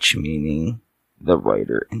understand which meaning the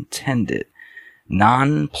writer intended.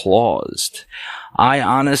 Nonplussed. I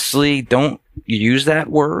honestly don't use that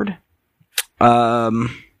word.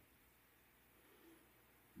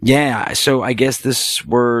 Yeah, so I guess this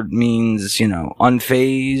word means,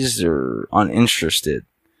 unfazed or uninterested.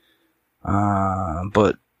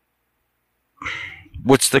 But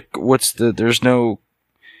there's no,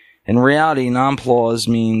 in reality, nonplussed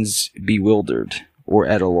means bewildered or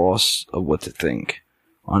at a loss of what to think.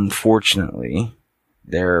 Unfortunately,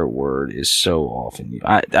 their word is so often used.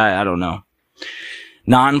 I don't know.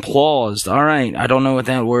 Nonplussed. Alright, I don't know what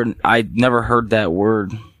that word, I never heard that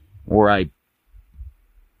word,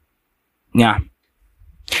 yeah.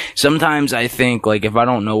 Sometimes I think, if I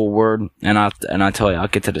don't know a word, and I tell you, I'll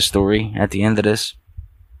get to the story at the end of this,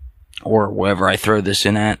 or wherever I throw this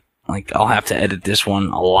in at, I'll have to edit this one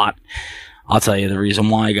a lot. I'll tell you the reason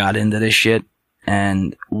why I got into this shit,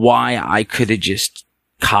 and why I could have just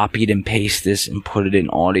copied and pasted this and put it in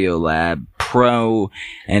Audiolab Pro,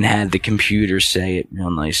 and had the computer say it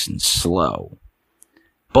real nice and slow.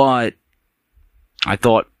 But, I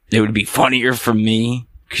thought it would be funnier for me,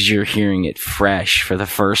 because you're hearing it fresh for the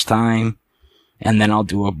first time, and then I'll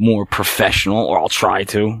do a more professional, or I'll try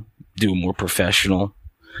to do a more professional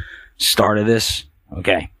start of this.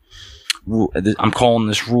 Okay. I'm calling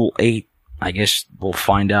this Rule 8. I guess we'll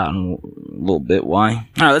find out in a little bit why.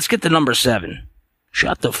 Alright, let's get to number 7.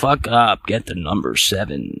 Shut the fuck up. Get to number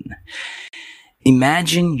 7.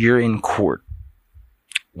 Imagine you're in court.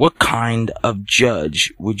 What kind of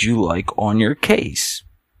judge would you like on your case?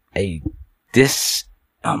 A disinterested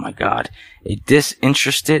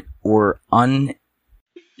or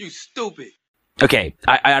You stupid. Okay,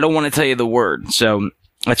 I don't want to tell you the word, so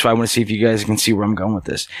that's why I want to see if you guys can see where I'm going with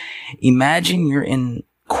this. Imagine you're in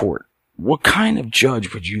court. What kind of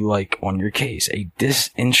judge would you like on your case? A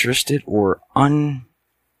disinterested or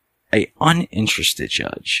uninterested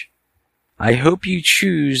judge? I hope you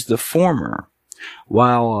choose the former,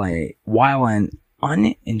 while an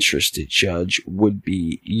uninterested judge would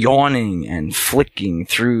be yawning and flicking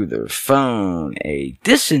through their phone. A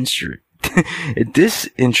disinterested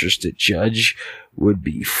judge would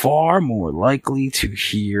be far more likely to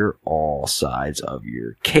hear all sides of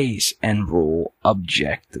your case and rule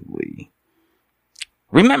objectively.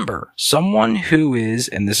 Remember, someone who is,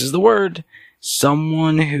 and this is the word,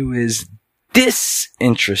 someone who is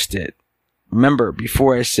disinterested. Remember,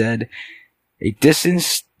 before I said a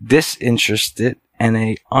disinterested and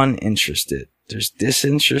a uninterested. There's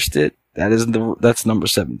disinterested. That's number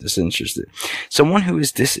 7, disinterested. Someone who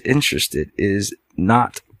is disinterested is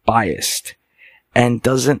not biased and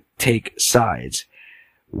doesn't take sides.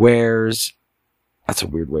 Whereas, that's a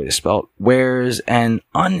weird way to spell it. Whereas an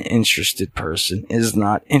uninterested person is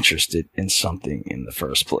not interested in something in the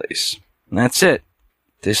first place. And that's it.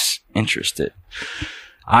 Disinterested.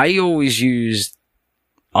 I always use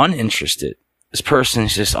uninterested. This person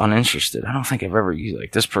is just uninterested. I don't think I've ever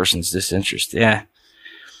used this person's disinterested. Yeah.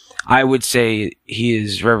 I would say he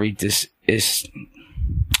is very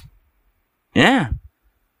yeah.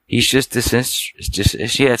 He's just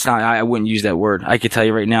disinterested. Yeah, it's not, I wouldn't use that word. I could tell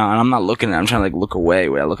you right now, and I'm not looking at it. I'm trying to look away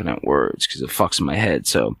without looking at words because it fucks in my head.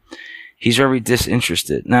 So, he's very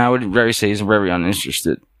disinterested. Now, I would very say he's very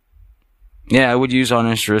uninterested. Yeah, I would use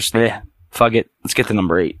uninterested. Yeah, fuck it. Let's get to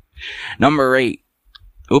number 8. Number 8.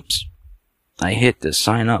 Oops. I hit the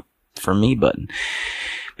sign up for me button.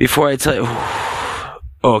 Before I tell you,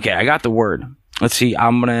 okay, I got the word. Let's see.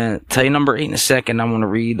 I'm going to tell you number 8 in a second. I'm going to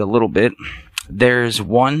read a little bit. There's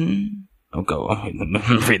one. Let me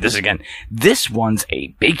read this again. This one's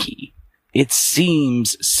a biggie. It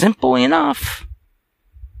seems simple enough.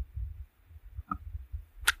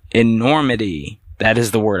 Enormity. That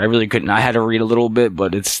is the word. I really couldn't. I had to read a little bit,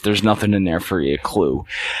 but there's nothing in there for you. A clue.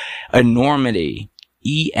 Enormity.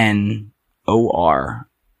 Enormity.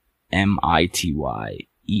 Enormity.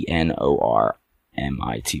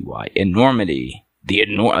 Enormity.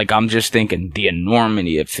 I'm just thinking the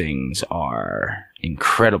enormity of things are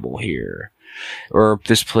incredible here. Or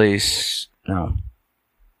this place, no.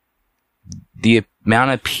 The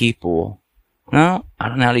amount of people, no, I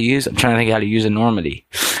don't know how to use, I'm trying to think how to use enormity.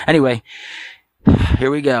 Anyway,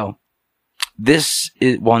 here we go.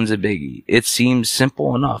 One's a biggie. It seems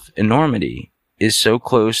simple enough. Enormity is so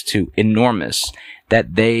close to enormous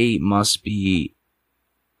that they must be,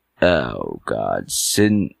 oh God,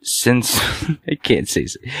 since I can't say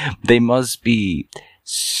it. They must be,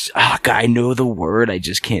 God, I know the word, I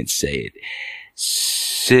just can't say it.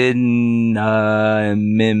 Not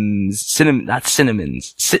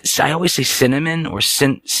synonyms. I always say cinnamon or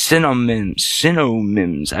synonyms.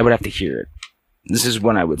 I would have to hear it. This is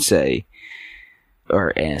when I would say,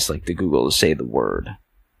 or ask the Google to say the word,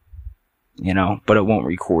 but it won't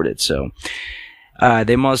record it. So,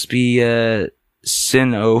 they must be,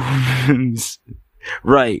 synonyms.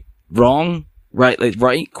 Right. Wrong? Right.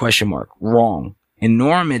 Right? Question mark. Wrong.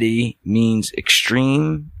 Enormity means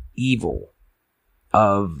extreme evil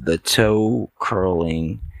of the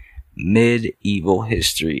toe-curling medieval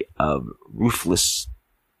history of ruthless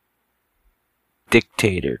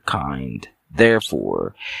dictator kind.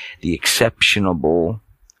 Therefore, the exceptional,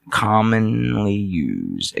 commonly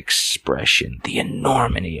used expression, the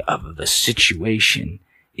enormity of the situation,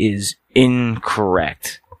 is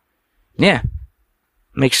incorrect. Yeah,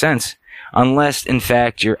 makes sense. Unless, in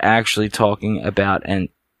fact, you're actually talking about an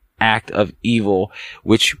act of evil,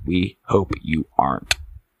 which we hope you aren't.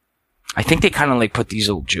 I think they kind of put these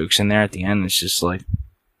little jokes in there at the end. It's just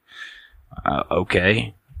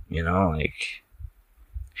okay,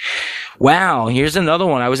 wow, here's another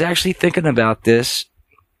one. I was actually thinking about this,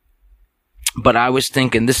 but I was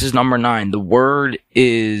thinking, this is number 9. The word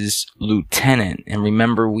is lieutenant. And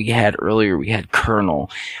remember we had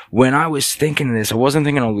colonel. When I was thinking of this, I wasn't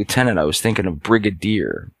thinking of lieutenant. I was thinking of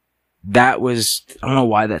brigadier. I don't know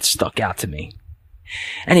why that stuck out to me.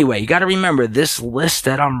 Anyway, you gotta remember, this list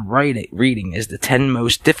that I'm reading is the 10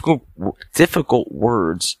 most difficult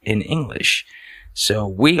words in English. So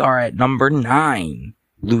we are at number 9,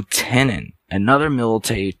 lieutenant. Another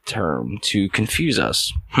military term to confuse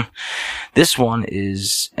us. This one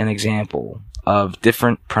is an example of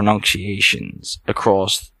different pronunciations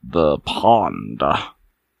across the pond,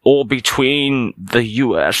 or between the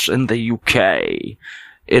US and the UK.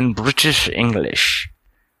 In British English,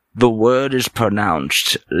 the word is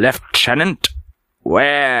pronounced lieutenant,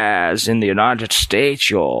 whereas in the United States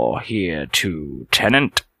you'll hear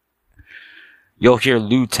tenant. You'll hear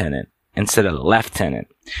lieutenant instead of lieutenant.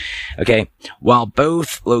 Okay, while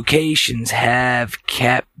both locations have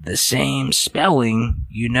kept the same spelling,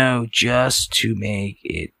 just to make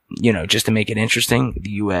it interesting,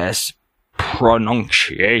 the U.S.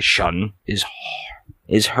 pronunciation is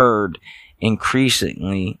heard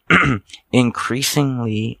increasingly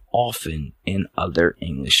often in other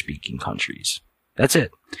English-speaking countries. That's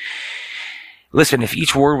it. Listen, if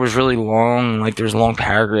each word was really long, there's long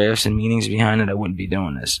paragraphs and meanings behind it, I wouldn't be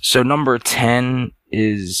doing this. So number 10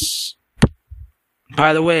 is...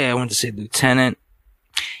 By the way, I want to say lieutenant.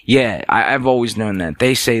 Yeah, I've always known that.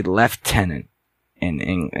 They say lieutenant in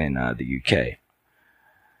the UK.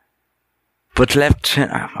 But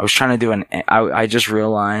lieutenant... I was trying to do I just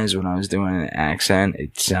realized when I was doing an accent,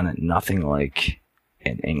 it sounded nothing like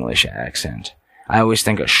an English accent. I always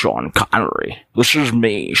think of Sean Connery. This is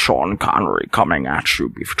me, Sean Connery, coming at you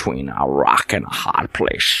between a rock and a hard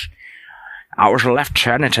place. I was a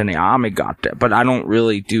lieutenant in the army, but I don't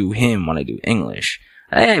really do him when I do English.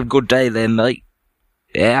 Hey, good day then, mate.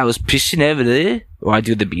 Yeah, I was pissing over there. Or I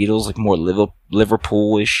do the Beatles, like more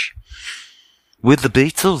Liverpoolish. With the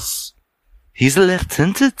Beatles. He's a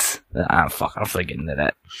lieutenant. I'm get into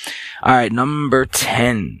that. Alright, number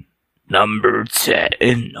 10. Number 10.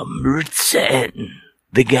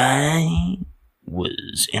 The guy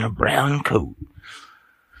was in a brown coat.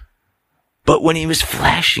 But when he was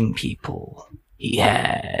flashing people, he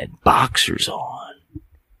had boxers on.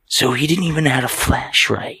 So he didn't even know how to flash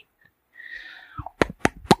right.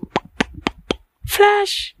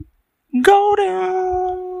 Flash. Go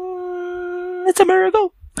down. It's a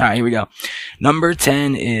miracle. Alright, here we go. Number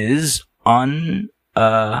 10 is I don't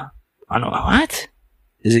know, what?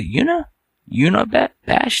 Is it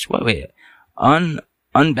Unabashed? Wait.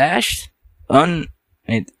 Unbashed? UNABASHED.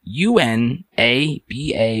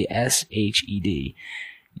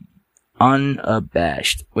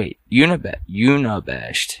 Unabashed. Wait,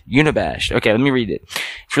 Unabashed. Okay, let me read it.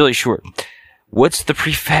 It's really short. What's the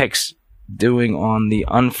prefix doing on the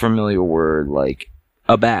unfamiliar word like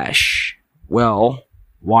abash? Well,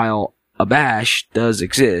 while abash does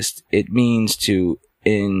exist, it means to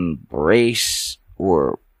embrace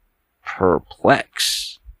or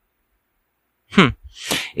perplex.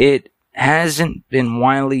 It hasn't been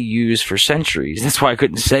widely used for centuries. That's why I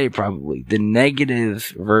couldn't say probably. The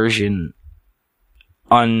negative version,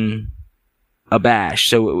 unabashed.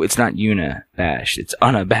 So it's not unabashed. It's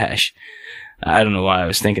unabashed. I don't know why I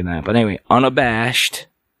was thinking that. But anyway, unabashed,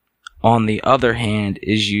 on the other hand,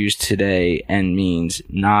 is used today and means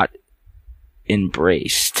not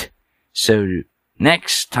embraced. So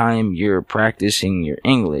next time you're practicing your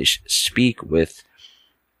English, speak with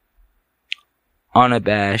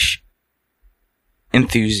unabashed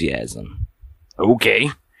enthusiasm.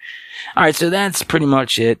 Okay. Alright, so that's pretty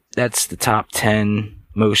much it. That's the top 10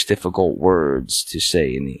 most difficult words to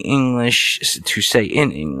say in English.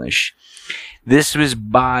 This was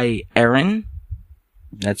by Erin.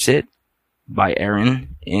 That's it. By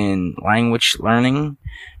Erin in Language Learning.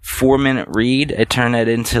 4-minute read. I turned that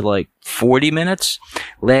into like 40 minutes.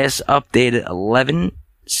 Last updated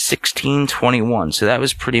 11/16/21. So that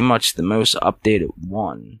was pretty much the most updated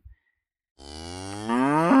one.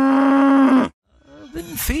 I've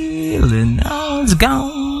been feeling all it's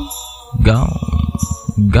gone.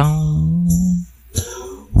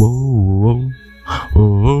 Whoa.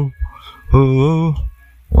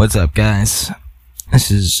 What's up, guys? This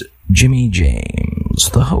is Jimmy James,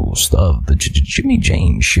 the host of the Jimmy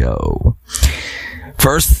James Show.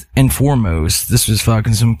 First and foremost, this was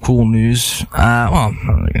fucking some cool news. Well,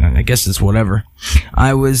 I guess it's whatever.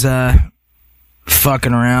 I was,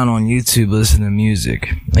 fucking around on YouTube listening to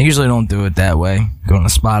music. I usually don't do it that way. Going to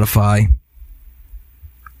Spotify.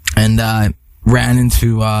 And I ran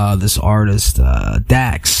into, this artist,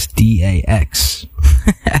 Dax, D-A-X.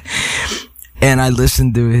 And I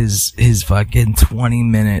listened to his fucking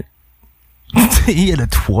 20-minute, he had a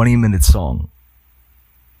 20-minute song.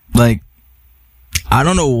 Like, I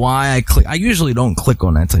don't know why I usually don't click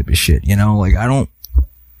on that type of shit, you know? Like,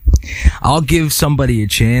 I'll give somebody a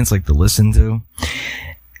chance, like, to listen to.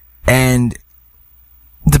 And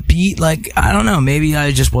the beat, like, I don't know, maybe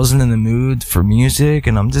I just wasn't in the mood for music,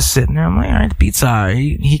 and I'm just sitting there, I'm like, alright, the beat's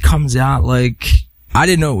alright. He comes out, like, I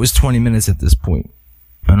didn't know it was 20 minutes at this point.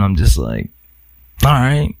 And I'm just like,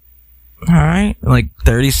 alright. Like,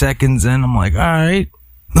 30 seconds in, I'm like, alright.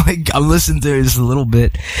 Like, I'm listening to it just a little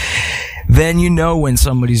bit. Then you know when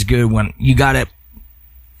somebody's good, when you gotta,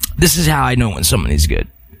 this is how I know when somebody's good.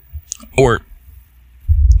 Or,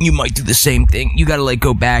 you might do the same thing. You gotta, like,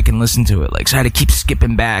 go back and listen to it. Like, so I had to keep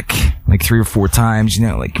skipping back, like, 3 or 4 times, you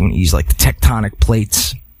know, like, when you use, like, the tectonic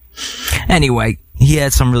plates. Anyway, he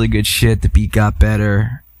had some really good shit. The beat got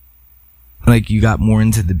better. Like, you got more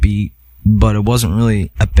into the beat. But it wasn't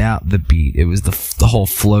really about the beat. It was the whole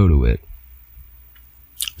flow to it.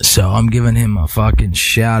 So I'm giving him a fucking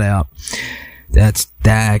shout out. That's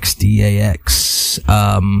Dax, D-A-X.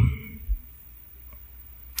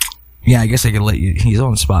 Yeah, I guess I can let you, he's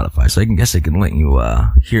on Spotify, so I guess I can let you,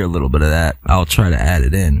 hear a little bit of that. I'll try to add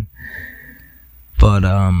it in. But,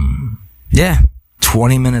 yeah,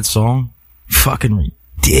 20-minute song. Fucking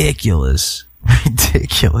ridiculous.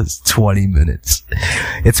 ridiculous 20 minutes.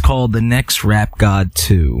 It's called The Next Rap God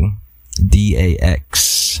 2,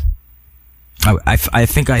 DAX. I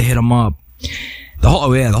think I hit him up. The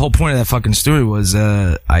whole point of that fucking story was,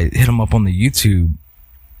 I hit him up on the YouTube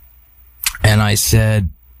and I said,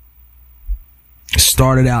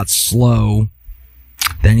 started out slow.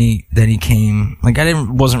 Then he came, like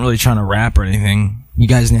wasn't really trying to rap or anything. You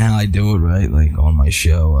guys know how I do it, right? Like on my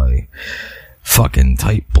show, I fucking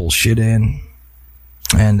type bullshit in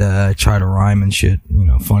and, try to rhyme and shit,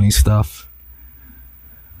 funny stuff.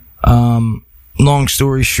 Long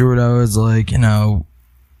story short, I was like,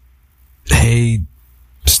 hey,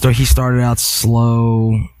 he started out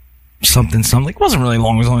slow, something, like, it wasn't really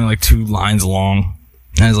long, it was only like 2 lines long.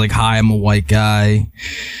 And I was like, hi, I'm a white guy,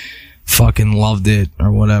 fucking loved it,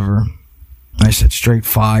 or whatever. I said straight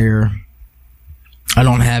fire. I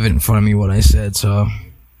don't have it in front of me what I said, so,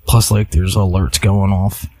 plus like there's alerts going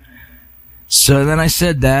off. So then I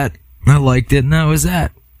said that, I liked it, and that was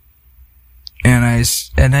that. And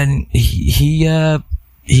then he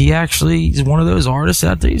actually is one of those artists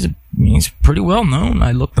out there. He's pretty well known.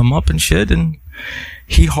 I looked him up and shit, and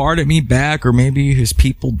he hearted me back, or maybe his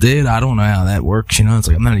people did. I don't know how that works. It's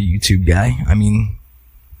like, I'm not a YouTube guy. I mean,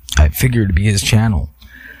 I figured it'd be his channel.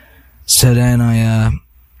 So then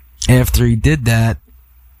after he did that,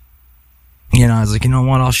 I was like, you know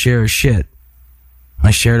what? I'll share his shit.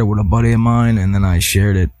 I shared it with a buddy of mine, and then I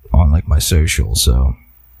shared it on like my social. So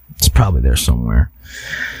it's probably there somewhere.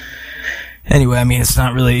 Anyway, I mean, it's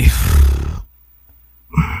not really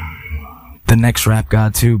The Next Rap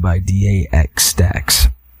God 2 by DAX Stacks.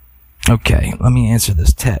 Okay, let me answer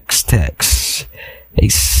this text. Hey,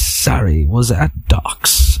 sorry, was that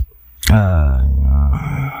Docs?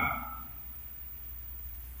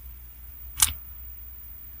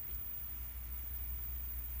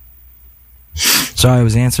 Sorry, I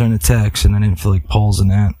was answering the text and I didn't feel like pausing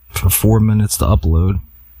that for 4 minutes to upload.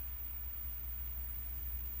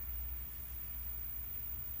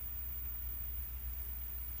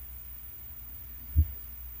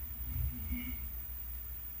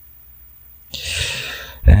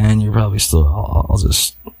 And you're probably still, I'll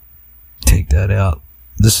just take that out.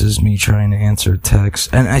 This is me trying to answer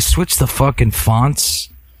text. And I switched the fucking fonts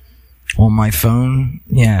on my phone.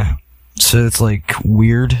 Yeah. So it's like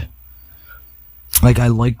weird. Like, I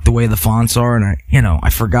like the way the fonts are, and I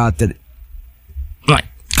forgot that, like,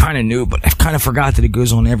 kind of knew, but I kind of forgot that it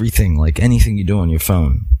goes on everything, like anything you do on your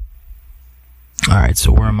phone. Alright,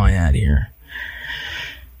 so where am I at here?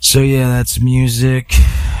 So yeah, that's music.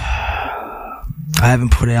 I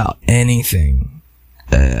haven't put out anything,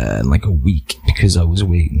 in like a week, because I was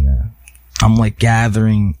waiting. I'm like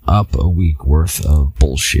gathering up a week worth of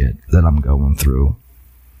bullshit that I'm going through.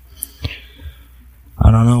 I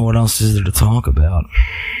don't know what else is there to talk about.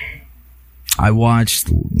 I watched,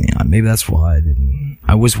 maybe that's why I didn't.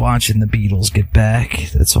 I was watching The Beatles Get Back.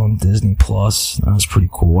 That's on Disney Plus. That was pretty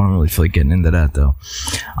cool. I don't really feel like getting into that though.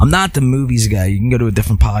 I'm not the movies guy. You can go to a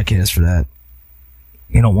different podcast for that.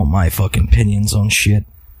 You don't want my fucking opinions on shit.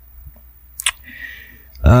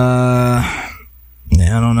 Yeah,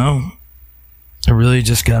 I don't know. I really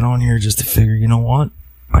just got on here just to figure, you know what?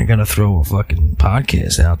 I gotta throw a fucking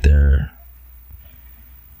podcast out there.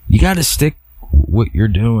 You gotta stick what you're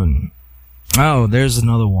doing. Oh, there's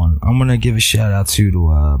another one. I'm gonna give a shout out to,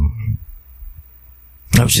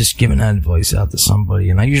 I was just giving that advice out to somebody,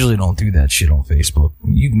 and I usually don't do that shit on Facebook.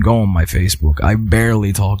 You can go on my Facebook. I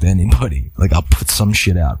barely talk to anybody. Like, I'll put some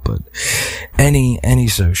shit out, but any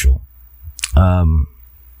social.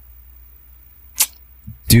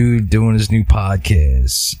 Dude doing his new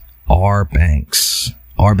podcast, R. Banks.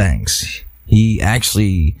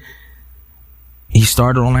 He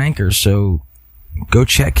started on Anchor, so go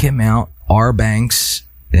check him out, R. Banks,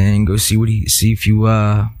 and go see if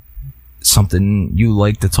you, something you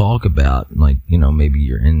like to talk about. Like, maybe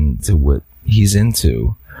you're into what he's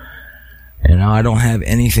into. And I don't have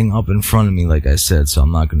anything up in front of me, like I said, so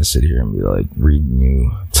I'm not gonna sit here and be like reading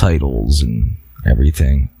you titles and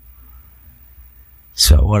everything.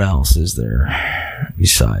 So what else is there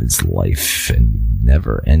besides life and the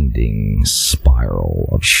never-ending spiral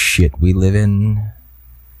of shit we live in?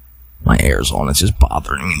 My air's on. It's just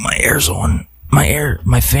bothering me. My air's on.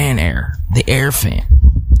 My fan air. The air fan.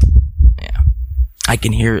 Yeah. I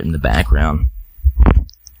can hear it in the background.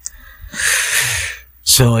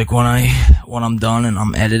 So like when I'm done and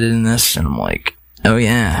I'm editing this and I'm like, oh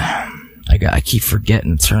yeah, I keep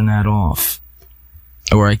forgetting to turn that off.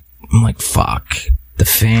 Or I'm like, fuck. The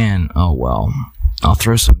fan, oh well, I'll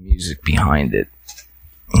throw some music behind it.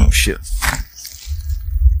 Oh shit.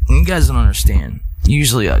 You guys don't understand.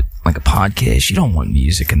 usually like a podcast, you don't want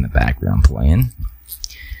music in the background playing.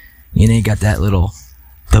 You know, you got that little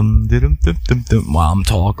dum dum dum dum dum while I'm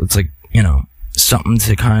talking. It's like, you know, something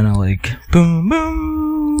to kind of like boom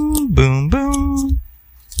boom boom boom.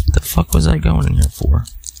 The fuck was I going in here for?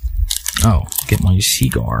 Oh, get my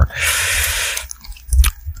cigar.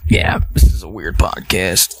 Yeah, this is a weird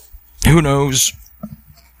podcast. Who knows?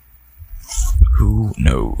 Who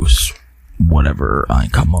knows? Whatever I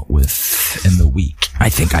come up with in the week. I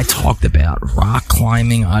think I talked about rock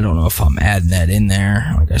climbing. I don't know if I'm adding that in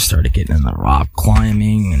there. Like, I started getting into rock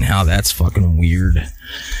climbing and how that's fucking weird.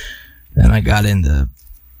 Then I got into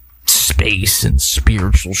space and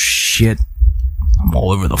spiritual shit. I'm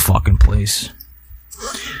all over the fucking place.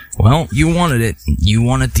 Well, you wanted it. You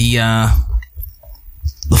wanted the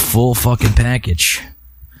full fucking package.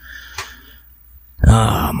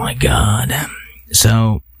 Oh my god.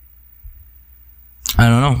 So, I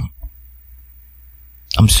don't know.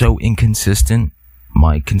 I'm so inconsistent.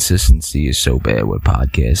 My consistency is so bad with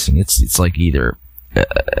podcasting. It's like either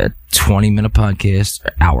a 20-minute podcast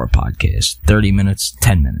or hour podcast. 30 minutes,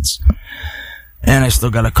 10 minutes. And I still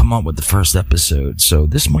gotta come up with the first episode. So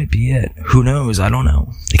this might be it. Who knows? I don't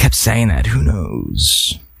know. They kept saying that. Who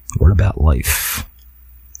knows? What about life?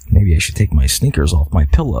 Maybe I should take my sneakers off my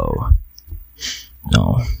pillow.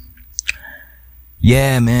 No.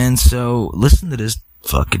 Yeah, man. So listen to this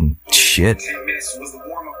fucking shit.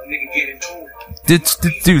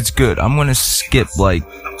 Dude's good. I'm gonna skip like.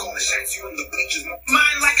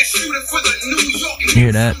 You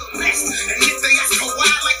hear that?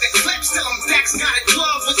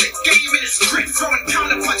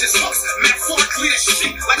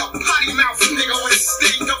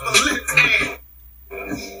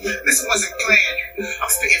 This wasn't planned. I'm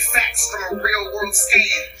spitting facts from a real world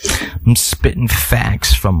scan. I'm spitting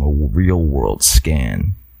facts from a real world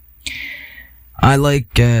scan. I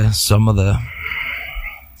like some of the...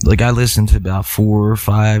 Like, I listened to about 4 or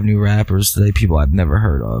 5 new rappers today, people I've never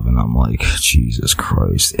heard of, and I'm like, Jesus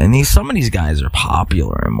Christ. And some of these guys are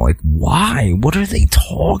popular. I'm like, why? What are they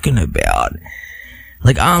talking about?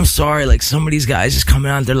 Like, I'm sorry, like, some of these guys just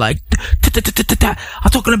coming out, they're like, I'm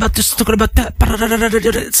talking about this, talking about that.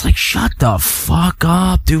 It's like, shut the fuck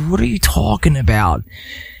up, dude. What are you talking about?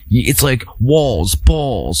 It's like, walls,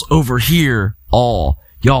 balls, over here, all.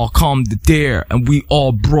 Y'all come to there, and we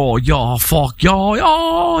all brawl. Y'all fuck,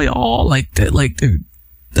 y'all. Like, dude,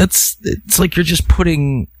 it's like you're just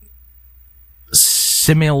putting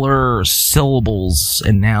similar syllables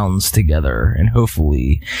and nouns together, and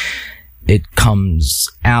hopefully it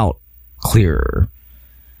comes out clearer.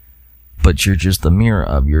 But you're just the mirror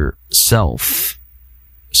of yourself,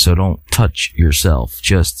 so don't touch yourself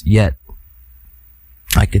just yet.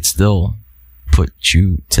 I could still put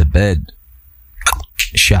you to bed.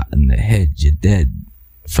 Shot in the head, you're dead.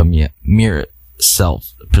 From your mirror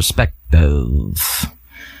self perspective.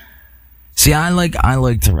 See,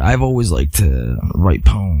 I've always liked to write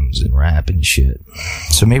poems and rap and shit.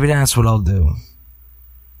 So maybe that's what I'll do.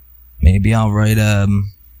 Maybe I'll write a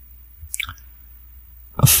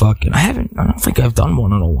fucking, I don't think I've done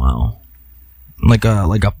one in a while. Like a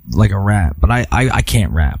rap, but I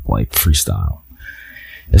can't rap like freestyle.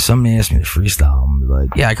 If somebody asked me to freestyle, I'm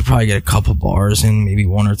like, yeah, I could probably get a couple bars in, maybe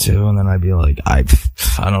 1 or 2, and then I'd be like, I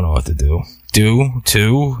don't know what to do. Do,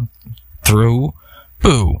 to, through,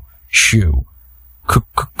 boo, shoo,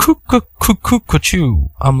 choo.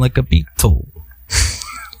 I'm like a beetle.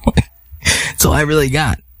 That's all I really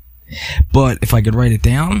got. But if I could write it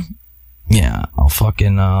down, yeah, I'll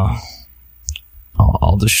fucking, I'll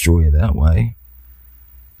destroy it that way.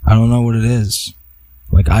 I don't know what it is.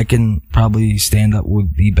 Like, I can probably stand up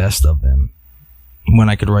with the best of them when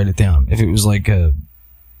I could write it down. If it was like a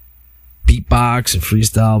beatbox, a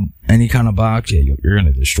freestyle, any kind of box, yeah, you're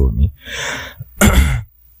gonna destroy me.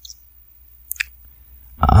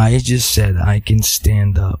 I just said I can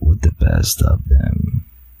stand up with the best of them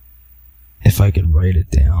if I could write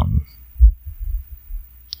it down.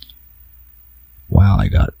 Wow,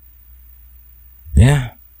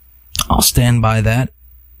 yeah, I'll stand by that.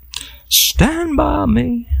 Stand by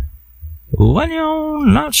me when you're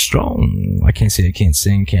not strong. I can't say I can't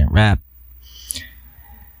sing, can't rap.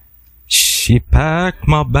 She packed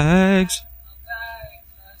my bags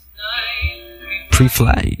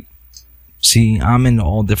pre-flight. See, I'm into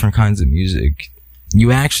all different kinds of music.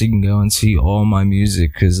 You actually can go and see all my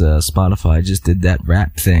music because Spotify just did that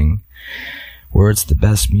rap thing where it's the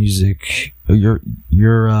best music, your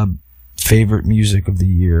favorite music of the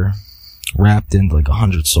year, wrapped into like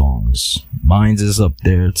 100 songs. Mine's is up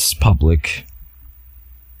there. It's public.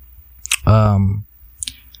 Yeah,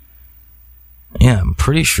 I'm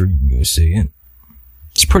pretty sure you can go see it.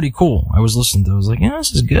 pretty cool. I was listening to it. I was like, yeah,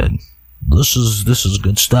 this is good. This is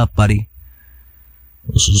good stuff, buddy.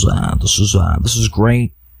 This is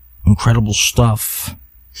great. Incredible stuff.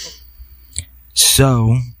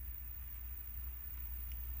 So,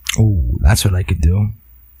 that's what I could do.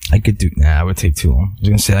 It would take too long. I was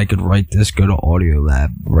gonna say I could write this, go to Audio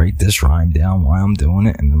Lab, write this rhyme down while I'm doing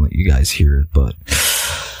it, and then let you guys hear it, but,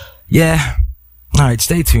 yeah. Alright,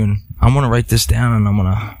 stay tuned. I'm gonna write this down, and I'm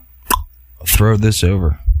gonna throw this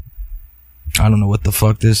over. I don't know what the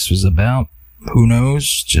fuck this was about. Who knows?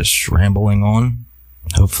 Just rambling on.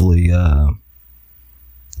 Hopefully,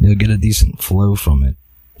 you'll get a decent flow from it.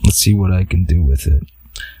 Let's see what I can do with it.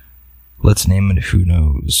 Let's name it Who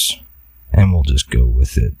Knows. And we'll just go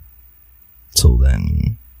with it. Till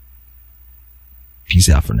then, peace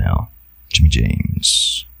out for now. Jimmy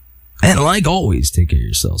James. And like always, take care of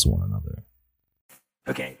yourselves and one another.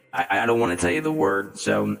 Okay, I don't want to tell you the word,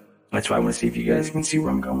 so that's why I want to see if you guys can see where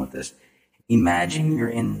I'm going with this. Imagine you're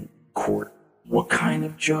in court. What kind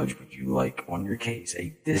of judge would you like on your case?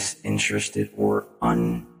 A disinterested or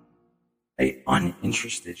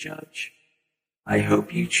uninterested judge? I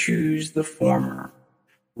hope you choose the former,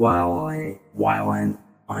 while an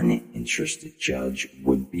uninterested judge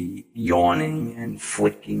would be yawning and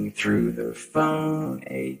flicking through their phone.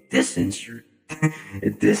 A disinterested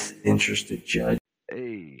judge.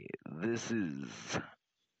 Hey, this is...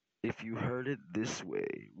 If you heard it this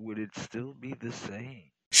way, would it still be the same?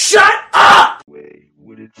 Shut up!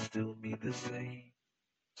 Would it still be the same?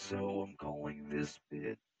 So I'm calling this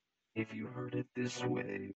bit, If You Heard It This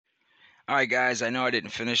Way. Alright guys, I know I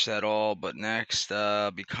didn't finish that all, but next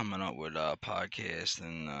I'll be coming up with a podcast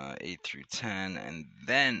in 8 through 10, and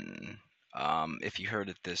then If You Heard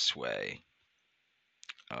It This Way,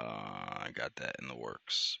 I got that in the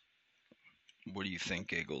works. What do you think,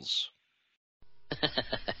 Giggles?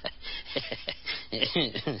 Yeah.